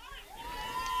be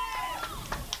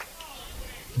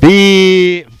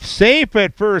safe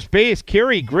at first base.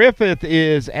 Kerry Griffith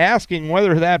is asking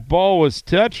whether that ball was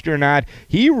touched or not.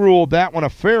 He ruled that one a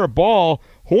fair ball.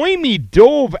 Hoyme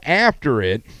dove after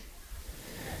it,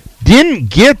 didn't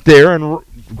get there, and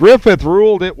Griffith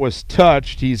ruled it was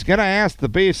touched. He's going to ask the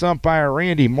base umpire,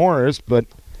 Randy Morris, but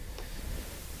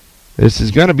this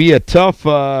is going to be a tough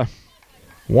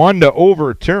one to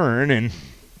overturn, and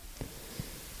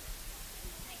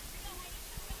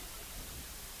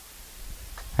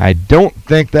I don't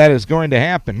think that is going to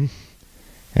happen,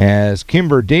 as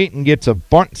Kimber Dayton gets a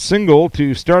bunt single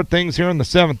to start things here in the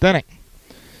 7th inning.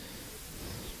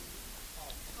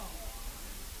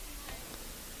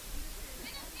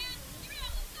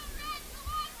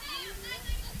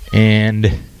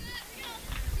 And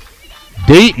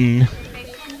Dayton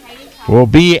will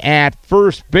be at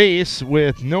first base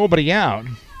with nobody out.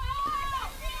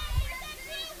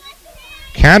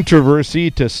 Controversy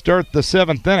to start the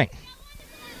 7th inning.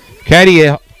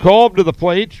 KDEC called to the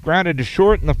plate, grounded to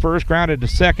short in the first, grounded to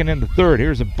second in the third.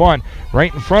 Here's a bunt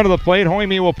right in front of the plate.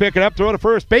 Hoyme will pick it up, throw to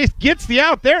first base, gets the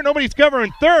out there. Nobody's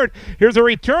covering third. Here's a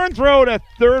return throw to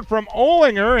third from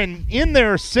Olinger, and in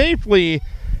there safely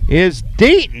is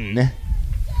Dayton.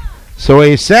 So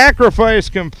a sacrifice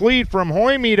complete from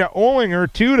Hoyme to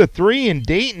Olinger, 2-3, and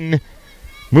Dayton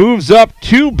moves up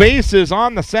 2 bases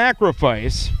on the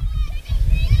sacrifice.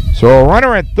 So a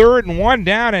runner at third and 1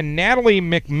 down, and Natalie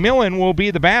McMillan will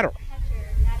be the batter.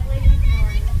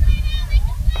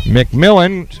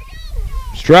 McMillan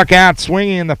struck out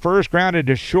swinging in the first, grounded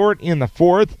to short in the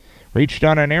fourth, reached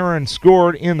on an error and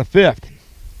scored in the 5th.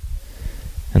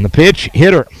 And the pitch,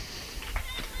 hitter.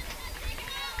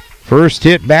 First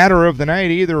hit batter of the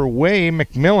night either way.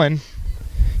 McMillan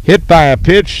hit by a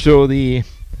pitch, so the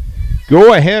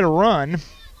go-ahead run,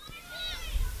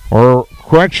 or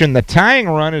correction, the tying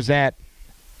run is at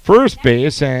first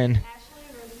base, and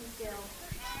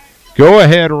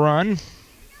go-ahead run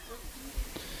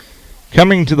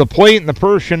coming to the plate in the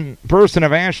person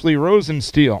of Ashley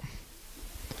Rosensteel.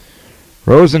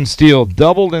 Rosensteel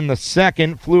doubled in the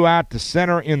second, flew out to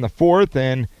center in the fourth,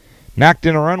 and knocked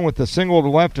in a run with a single to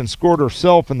left and scored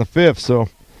herself in the 5th. So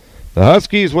the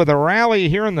Huskies with a rally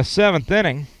here in the 7th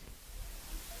inning.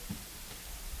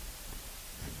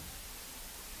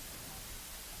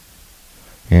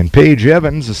 And Paige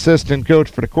Evans, assistant coach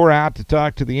for Decorah, out to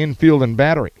talk to the infield and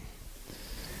battery.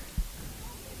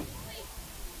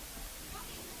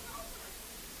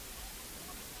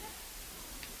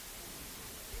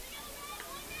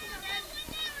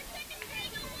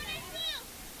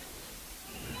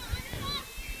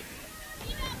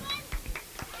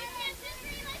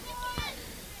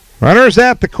 Runners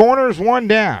at the corners, 1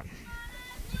 down.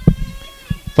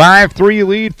 5-3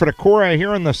 lead for Decorah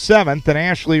here in the 7th, and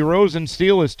Ashley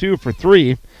Rosensteel is 2 for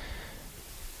 3.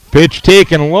 Pitch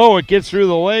taken low. It gets through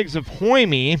the legs of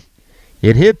Hoyme.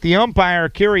 It hit the umpire,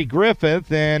 Kerry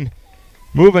Griffith, and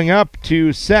moving up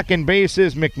to second base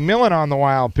is McMillan on the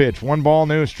wild pitch. 1 ball,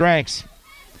 no strikes.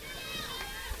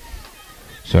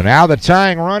 So now the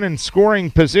tying run in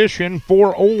scoring position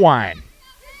for Oelwein.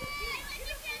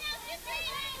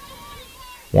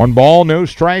 1 ball, no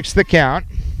strikes the count.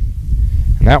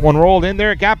 And that one rolled in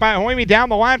there. It got by Oelwein. Down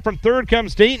the line from third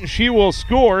comes Dayton. She will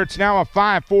score. It's now a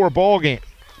 5-4 ball game.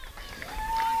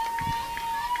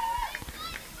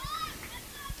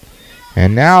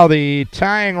 And now the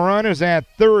tying run is at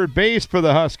third base for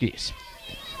the Huskies.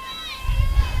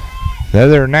 The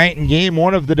other night in game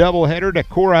 1 of the doubleheader,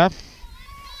 Decorah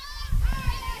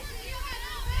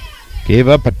gave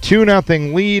up a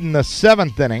 2-0 lead in the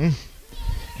 7th inning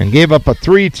and gave up a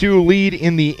 3-2 lead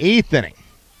in the 8th inning.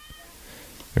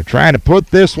 They're trying to put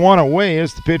this one away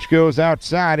as the pitch goes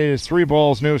outside. It is 3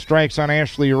 balls, no strikes on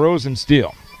Ashley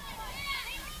Rosensteel.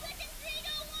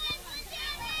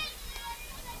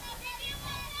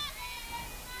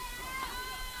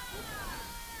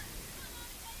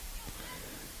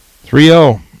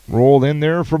 Rolled in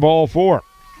there for ball 4.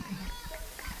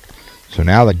 So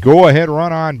now the go-ahead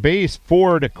run on base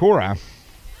for Decorah.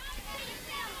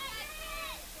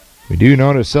 We do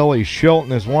notice Ellie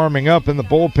Shelton is warming up in the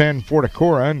bullpen for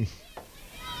Decorah. And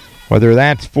whether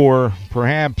that's for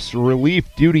perhaps relief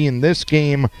duty in this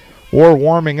game or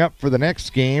warming up for the next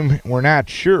game, we're not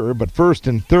sure. But first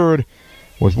and third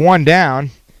with 1 down,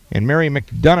 and Mary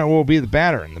McDonough will be the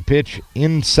batter. And the pitch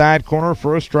inside corner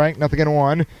for a strike,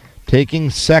 0-1. Taking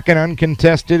second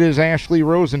uncontested is Ashley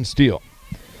Rosensteel.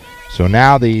 So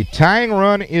now the tying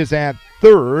run is at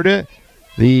third.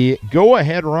 The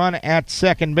go-ahead run at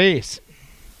second base.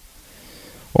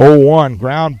 0-1,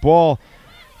 ground ball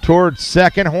towards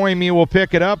second. Oelwein will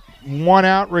pick it up. 1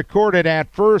 out recorded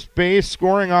at first base.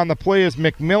 Scoring on the play is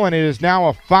McMillan. It is now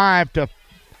a 5-5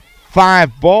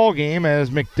 ball game as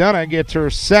McDonough gets her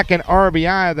second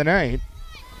RBI of the night.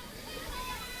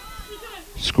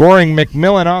 Scoring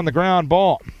McMillan on the ground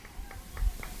ball.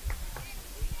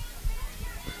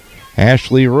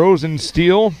 Ashley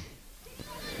Rosensteel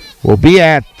will be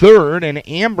at third, and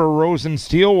Amber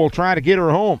Rosensteel will try to get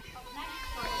her home.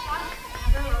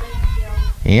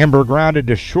 Amber grounded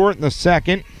to short in the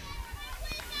 2nd.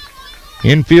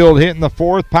 Infield hit in the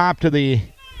 4th, popped to the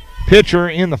pitcher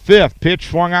in the 5th. Pitch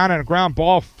swung on and a ground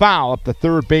ball foul up the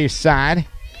third base side.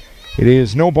 It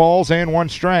is no balls and 1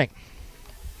 strike.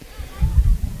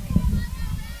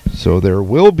 So there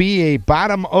will be a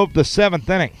bottom of the 7th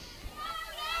inning.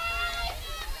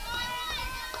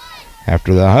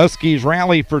 After the Huskies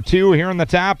rally for 2 here in the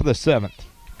top of the 7th.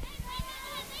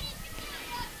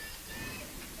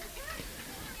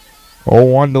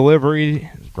 0-1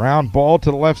 delivery. Ground ball to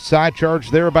the left side.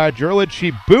 Charged there by Jurlid.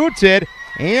 She boots it.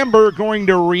 Amber going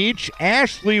to reach.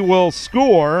 Ashley will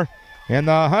score. And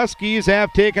the Huskies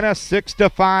have taken a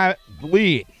 6-5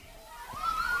 lead.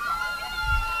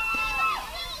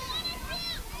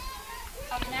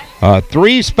 A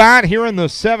 3 spot here in the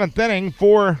 7th inning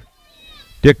for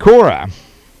Decorah.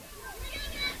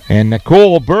 And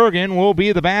Nicole Bergen will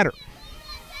be the batter.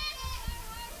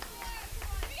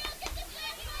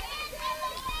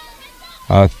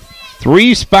 A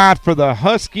 3 spot for the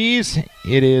Huskies.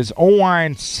 It is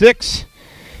Oelwein 6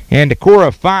 and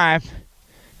Decorah 5.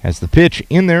 Has the pitch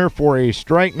in there for a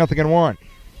strike, 0-1.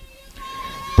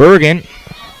 Bergen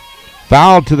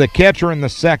fouled to the catcher in the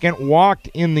 2nd, walked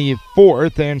in the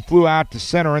 4th, and flew out to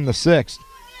center in the 6th.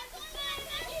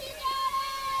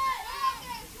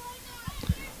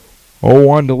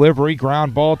 0-1 delivery,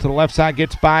 ground ball to the left side,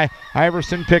 gets by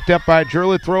Iverson, picked up by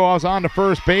Jurlid. Throw is on to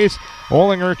first base.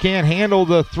 Olinger can't handle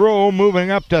the throw.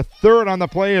 Moving up to third on the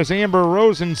play is Amber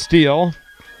Rosensteel.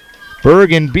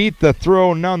 Bergen beat the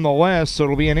throw nonetheless, so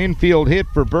it'll be an infield hit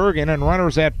for Bergen, and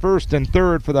runners at first and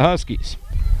third for the Huskies.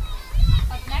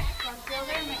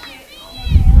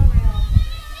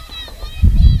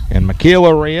 And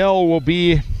Michaela Rael will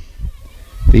be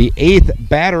the 8th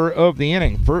batter of the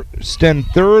inning. First and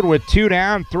third with 2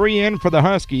 down, 3 in for the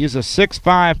Huskies. A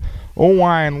 6-5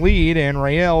 Oelwein lead, and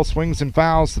Rael swings and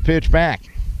fouls the pitch back.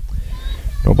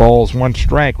 No balls, 1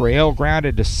 strike. Rael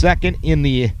grounded to second in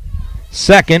the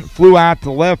 2nd, flew out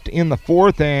to left in the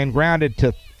 4th, and grounded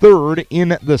to third in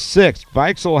the 6th.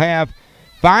 Vikes will have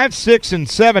 5, 6, and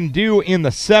 7 due in the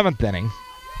 7th inning.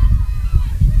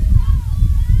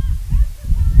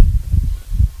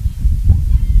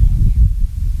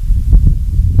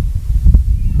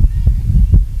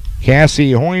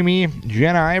 Cassie Oelwein,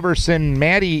 Jenna Iverson,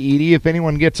 Maddie Eady, if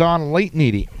anyone gets on, Leighton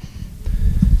Eady.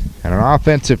 And an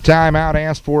offensive timeout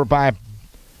asked for by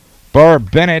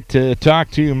Barb Bennett to talk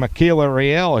to Michaela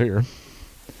Rael here.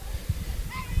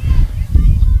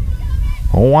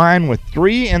 Oelwein with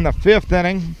 3 in the 5th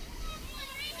inning.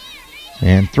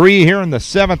 And 3 here in the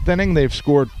 7th inning. They've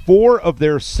scored 4 of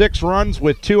their 6 runs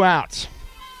with 2 outs.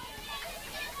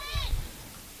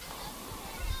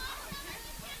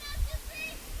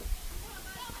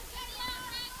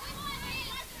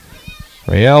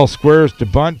 Rael squares to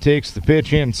bunt, takes the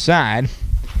pitch inside.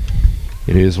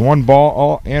 It is 1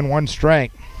 ball and 1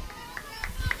 strike.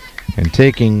 And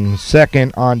taking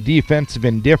second on defensive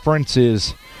indifference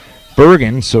is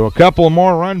Bergen, so a couple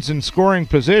more runs in scoring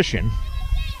position.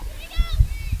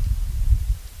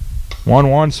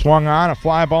 1-1 swung on, a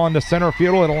fly ball into center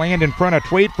field. It'll land in front of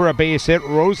Twait for a base hit.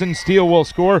 Rosensteel will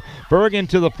score. Bergen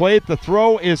to the plate. The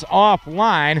throw is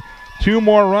offline. 2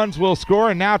 more runs will score,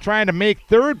 and now trying to make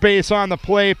third base on the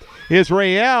plate is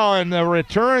Rael, and the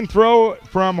return throw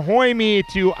from Hoyme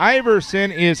to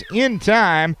Iverson is in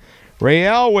time.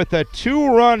 Rael with a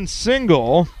 2-run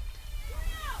single.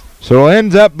 So it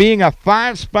ends up being a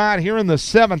 5 spot here in the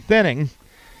 7th inning.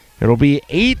 It'll be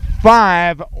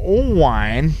 8-5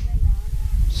 Oelwein.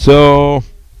 So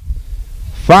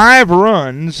 5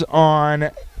 runs on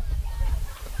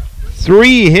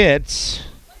 3 hits,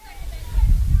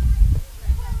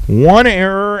 1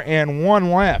 error and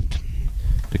 1 left.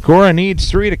 Decorah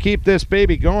needs 3 to keep this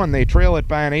baby going. They trail it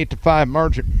by an 8-5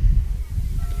 margin.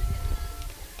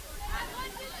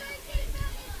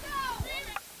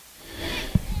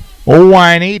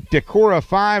 Oelwein 8, Decorah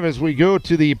 5 as we go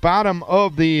to the bottom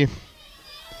of the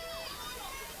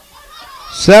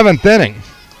 7th inning.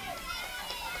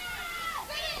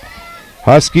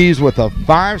 Huskies with a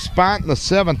 5 spot in the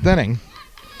 7th inning.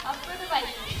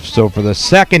 So for the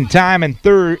second time in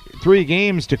 3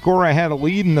 games, Decorah had a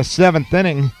lead in the 7th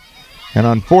inning and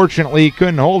unfortunately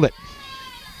couldn't hold it.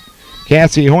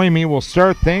 Cassie Hoyme will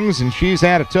start things, and she's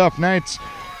had a tough night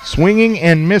swinging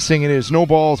and missing. It is no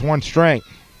balls, 1 strike.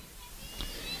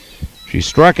 She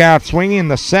struck out swinging in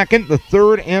the 2nd, the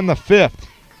 3rd, and the 5th.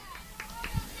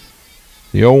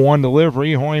 The 0-1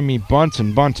 delivery, Hoyme bunts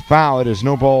and bunts foul. It is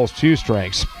no balls, 2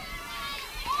 strikes.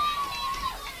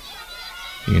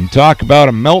 You can talk about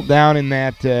a meltdown in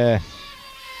that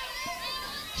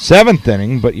 7th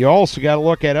inning, but you also got to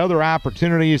look at other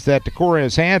opportunities that Decorah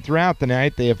has had throughout the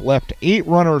night. They have left 8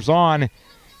 runners on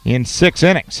in 6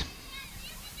 innings.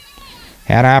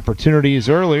 Had opportunities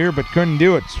earlier, but couldn't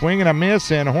do it. Swing and a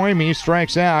miss, and Hoyme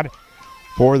strikes out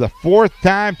for the 4th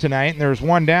time tonight, and there's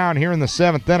 1 down here in the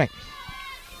 7th inning.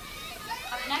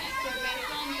 Up next, third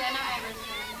baseman, Jenna Iverson.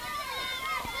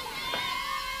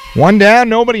 1 down,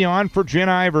 nobody on for Jen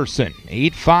Iverson.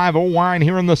 8-5 Oelwein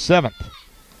here in the 7th.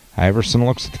 Iverson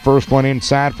looks at the first one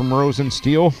inside from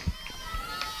Rosensteel.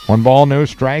 1 ball, no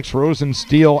strikes.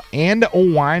 Rosensteel and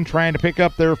Oelwein trying to pick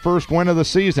up their first win of the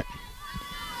season.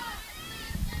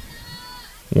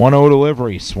 1-0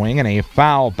 delivery, swing and a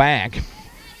foul back.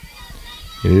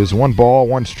 It is 1 ball,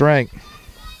 1 strike.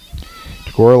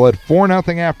 Decorah led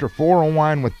 4-0 after 4.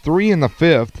 Oelwein with 3 in the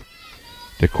 5th.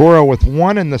 Decorah with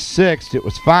 1 in the 6th. It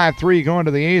was 5-3 going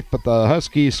to the 8th, but the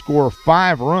Huskies score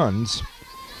 5 runs.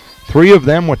 3 of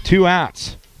them with 2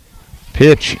 outs.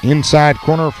 Pitch inside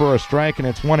corner for a strike, and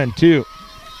it's 1-2.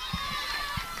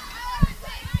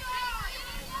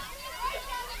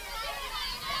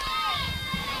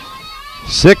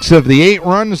 Six of the 8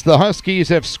 runs the Huskies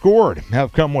have scored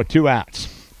have come with 2 outs.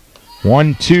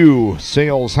 1-2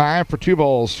 sails high for 2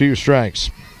 balls, 2 strikes.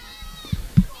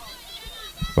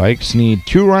 Vikes need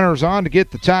 2 runners on to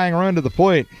get the tying run to the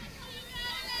plate.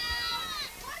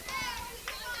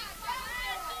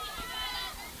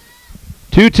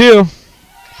 Two.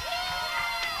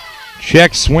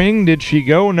 Check swing. Did she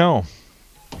go? No.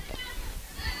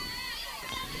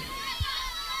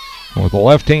 With a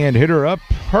left-hand hitter up,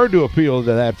 hard to appeal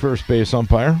to that first base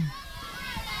umpire.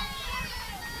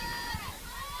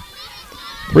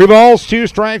 3 balls, 2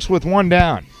 strikes with 1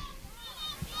 down.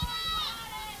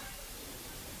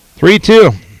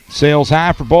 3-2. Sails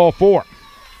high for ball 4.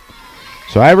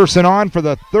 So Iverson on for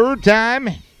the 3rd time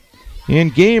in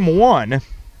game 1.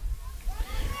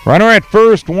 Runner at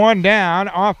first, 1 down.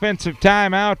 Offensive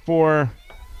timeout for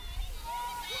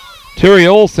Terry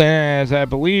Olsen, as I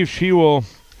believe she will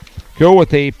go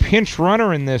with a pinch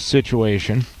runner in this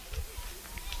situation.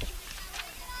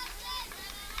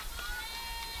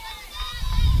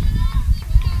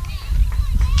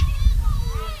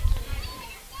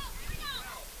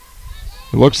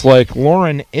 It looks like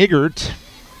Lauren Eggert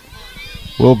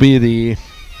will be the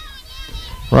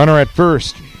runner at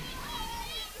first.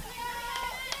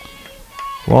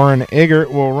 Lauren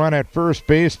Eggert will run at first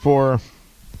base for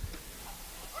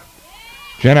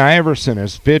Jenna Iverson.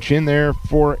 As pitch in there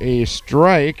for a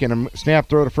strike and a snap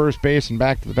throw to first base and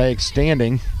back to the bag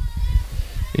standing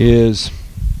is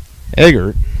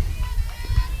Eggert.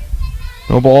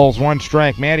 No balls, 1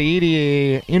 strike. Maddie Eady,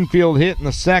 a infield hit in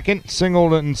the 2nd.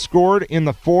 Singled and scored in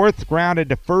the 4th. Grounded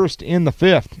to first in the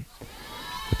 5th.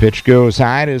 The pitch goes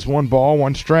high. It is 1 ball,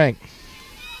 1 strike.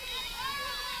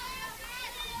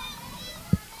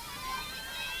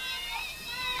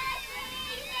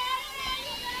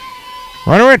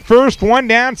 Runner at first, one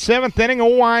down, seventh inning.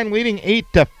 Oelwein leading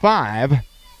 8-5.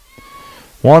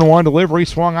 1-1 delivery,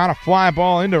 swung on a fly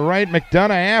ball into right. McDonough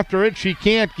after it. She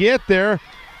can't get there,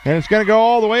 and it's going to go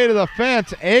all the way to the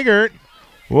fence. Eggert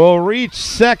will reach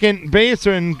second base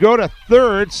and go to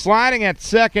third. Sliding at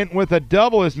second with a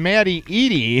double is Maddie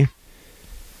Eady.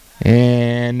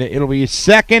 And it'll be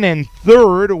second and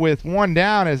third with one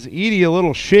down as Eady a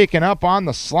little shaken up on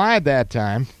the slide that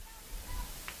time.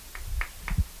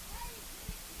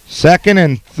 Second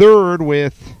and third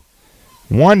with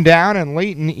one down, and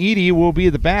Leighton Eady will be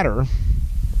the batter.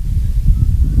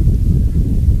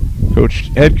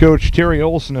 Head coach Terry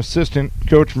Olson, assistant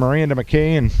coach Miranda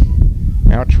McKay, and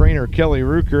now trainer Kelly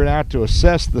Ruckert out to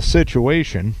assess the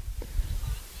situation.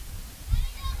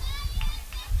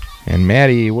 And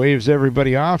Maddie waves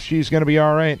everybody off. She's going to be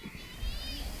all right.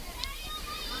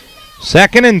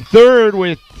 Second and third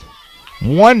with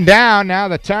one down. Now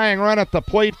the tying run at the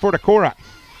plate for Decorah.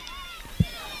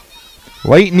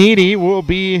 Leighton Eady will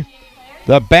be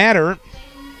the batter.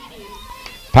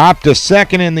 Popped to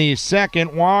second in the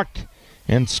second, walked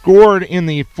and scored in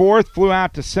the fourth, flew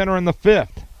out to center in the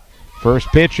fifth. First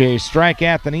pitch, a strike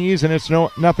at the knees, and it's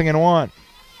 0-1.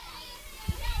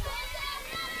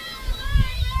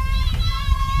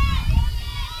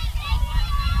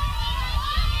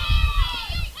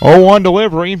 Oh-1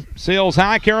 delivery, sails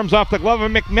high, caroms off the glove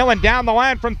of McMillan. Down the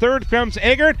line from third comes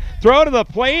Eggert. Throw to the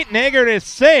plate, and Eggert is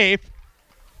safe.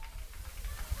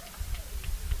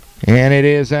 And it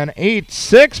is an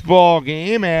 8-6 ball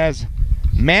game as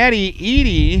Maddie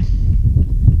Eady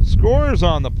scores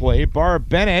on the plate. Barb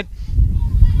Bennett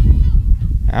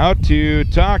out to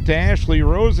talk to Ashley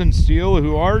Rosensteel,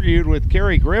 who argued with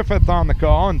Carrie Griffith on the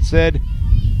call and said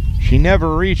she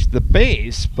never reached the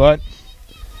base, but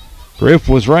Griff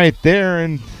was right there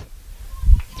and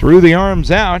threw the arms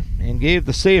out and gave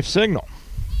the safe signal.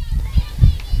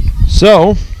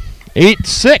 So,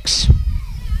 8-6.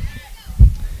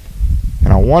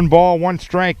 And a 1-ball,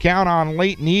 1-strike count on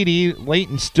Leighton Eady.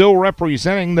 Leighton still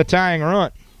representing the tying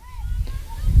run.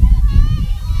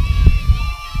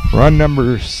 Run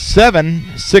number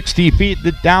 7, 60 feet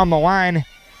down the line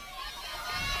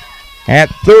at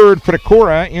third for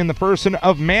Decorah in the person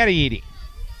of Maddie Eady.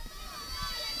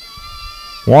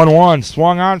 1-1,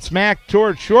 swung on, smack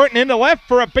toward short and into left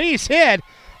for a base hit.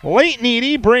 Leighton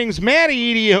Eady brings Maddie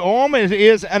Eady home. It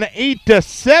is an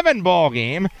 8-7 ball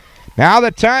game. Now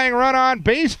the tying run on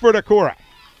base for Decorah.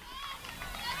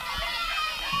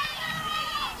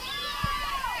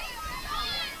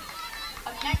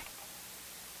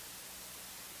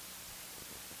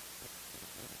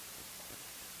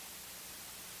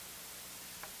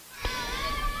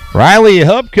 Riley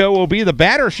Hubka will be the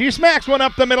batter. She smacks one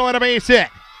up the middle and a base hit.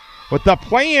 With the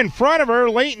play in front of her,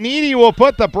 Leighton Eady will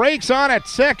put the brakes on at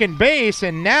second base,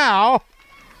 and now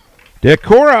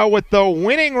Decorah with the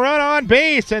winning run on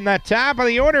base and the top of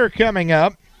the order coming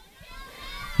up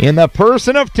in the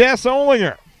person of Tess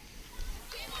Oelwein.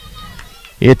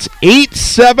 It's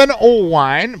 8-7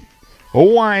 Oelwein.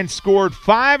 Oelwein scored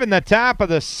 5 in the top of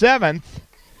the 7th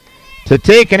to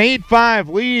take an 8-5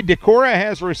 lead. Decorah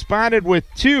has responded with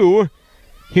 2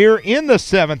 here in the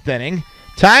 7th inning.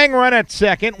 Tying run at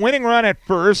second, winning run at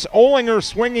first. Oelwein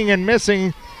swinging and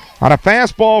missing on a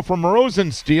fastball from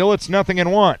Rosensteel. It's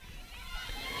 0-1.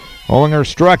 Oelwein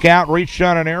struck out, reached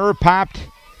on an error, popped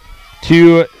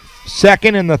to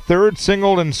second in the third,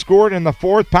 singled and scored in the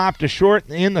fourth, popped to short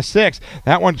in the sixth.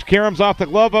 That one caroms off the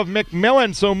glove of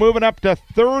McMillan, so moving up to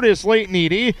third is Leighton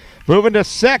Eady. Moving to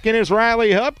second is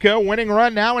Riley Hubka. Winning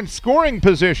run now in scoring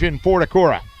position for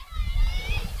Decorah.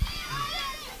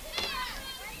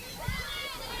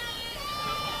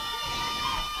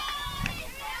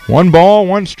 One ball,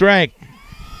 1 strike.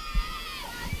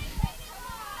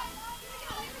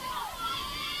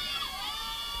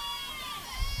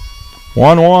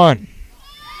 One.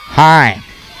 High.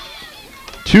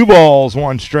 2 balls,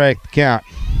 1 strike to count.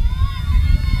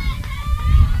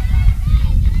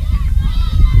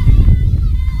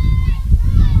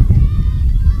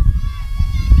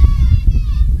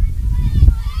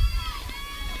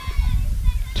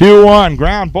 Two one,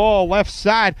 ground ball left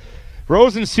side.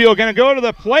 Rosensteel going to go to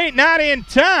the plate, not in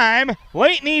time.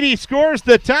 Leighton Eady scores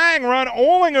the tying run.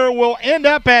 Oelwein will end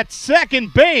up at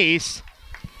second base.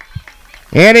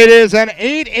 And it is an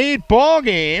 8-8 ball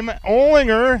game.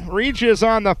 Oelwein reaches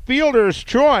on the fielder's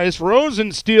choice.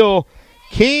 Rosensteel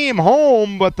came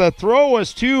home, but the throw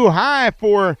was too high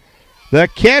for the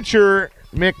catcher,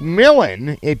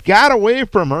 McMillan. It got away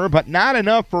from her, but not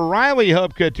enough for Riley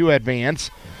Hubka to advance.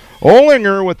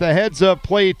 Oelwein with the heads-up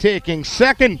play taking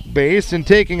second base and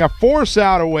taking a force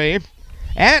out away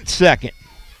at second.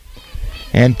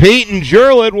 And Peyton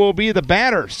Jurlid will be the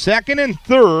batter. Second and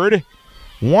third.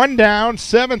 One down,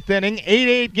 seventh inning,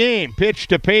 8-8 game. Pitch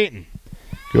to Peyton.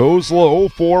 Goes low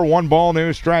for 1 ball,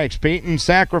 no strikes. Peyton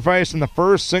sacrificed in the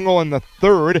first, single in the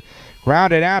third.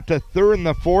 Grounded out to third in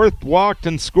the fourth. Walked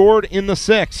and scored in the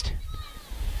sixth.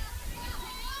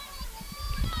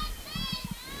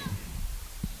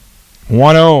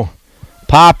 1-0.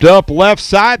 Popped up left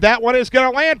side. That one is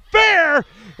going to land fair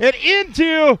and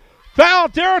into foul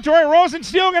territory.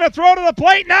 Rosensteel going to throw to the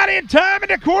plate. Not in time,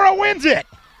 and Decorah wins it.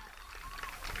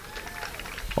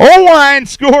 Oelwein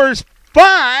scores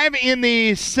 5 in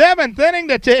the 7th inning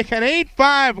to take an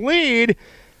 8-5 lead.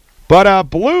 But a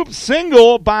bloop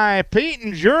single by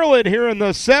Peyton Jurlid here in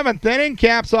the 7th inning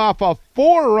caps off a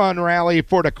 4-run rally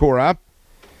for Decorah.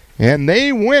 And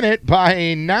they win it by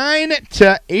a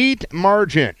 9-8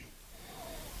 margin.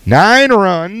 9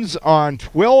 runs on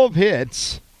 12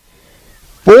 hits,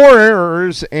 4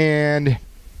 errors, and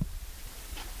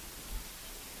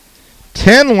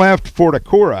 10 left for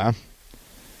Decorah.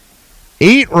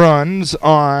 8 runs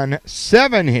on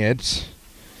 7 hits,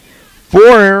 4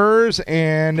 errors,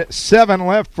 and 7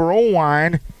 left for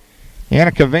Oelwein.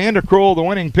 Annika Vanderkroll, the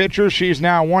winning pitcher, she's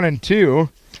now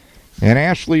 1-2. And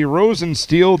Ashley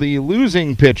Rosensteel, the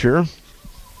losing pitcher,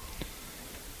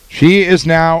 she is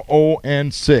now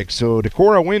 0-6. So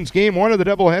Decorah wins game 1 of the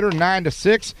doubleheader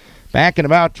 9-6. Back in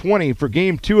about 20 for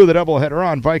game 2 of the doubleheader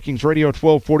on Vikings Radio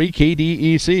 1240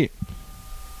 KDEC.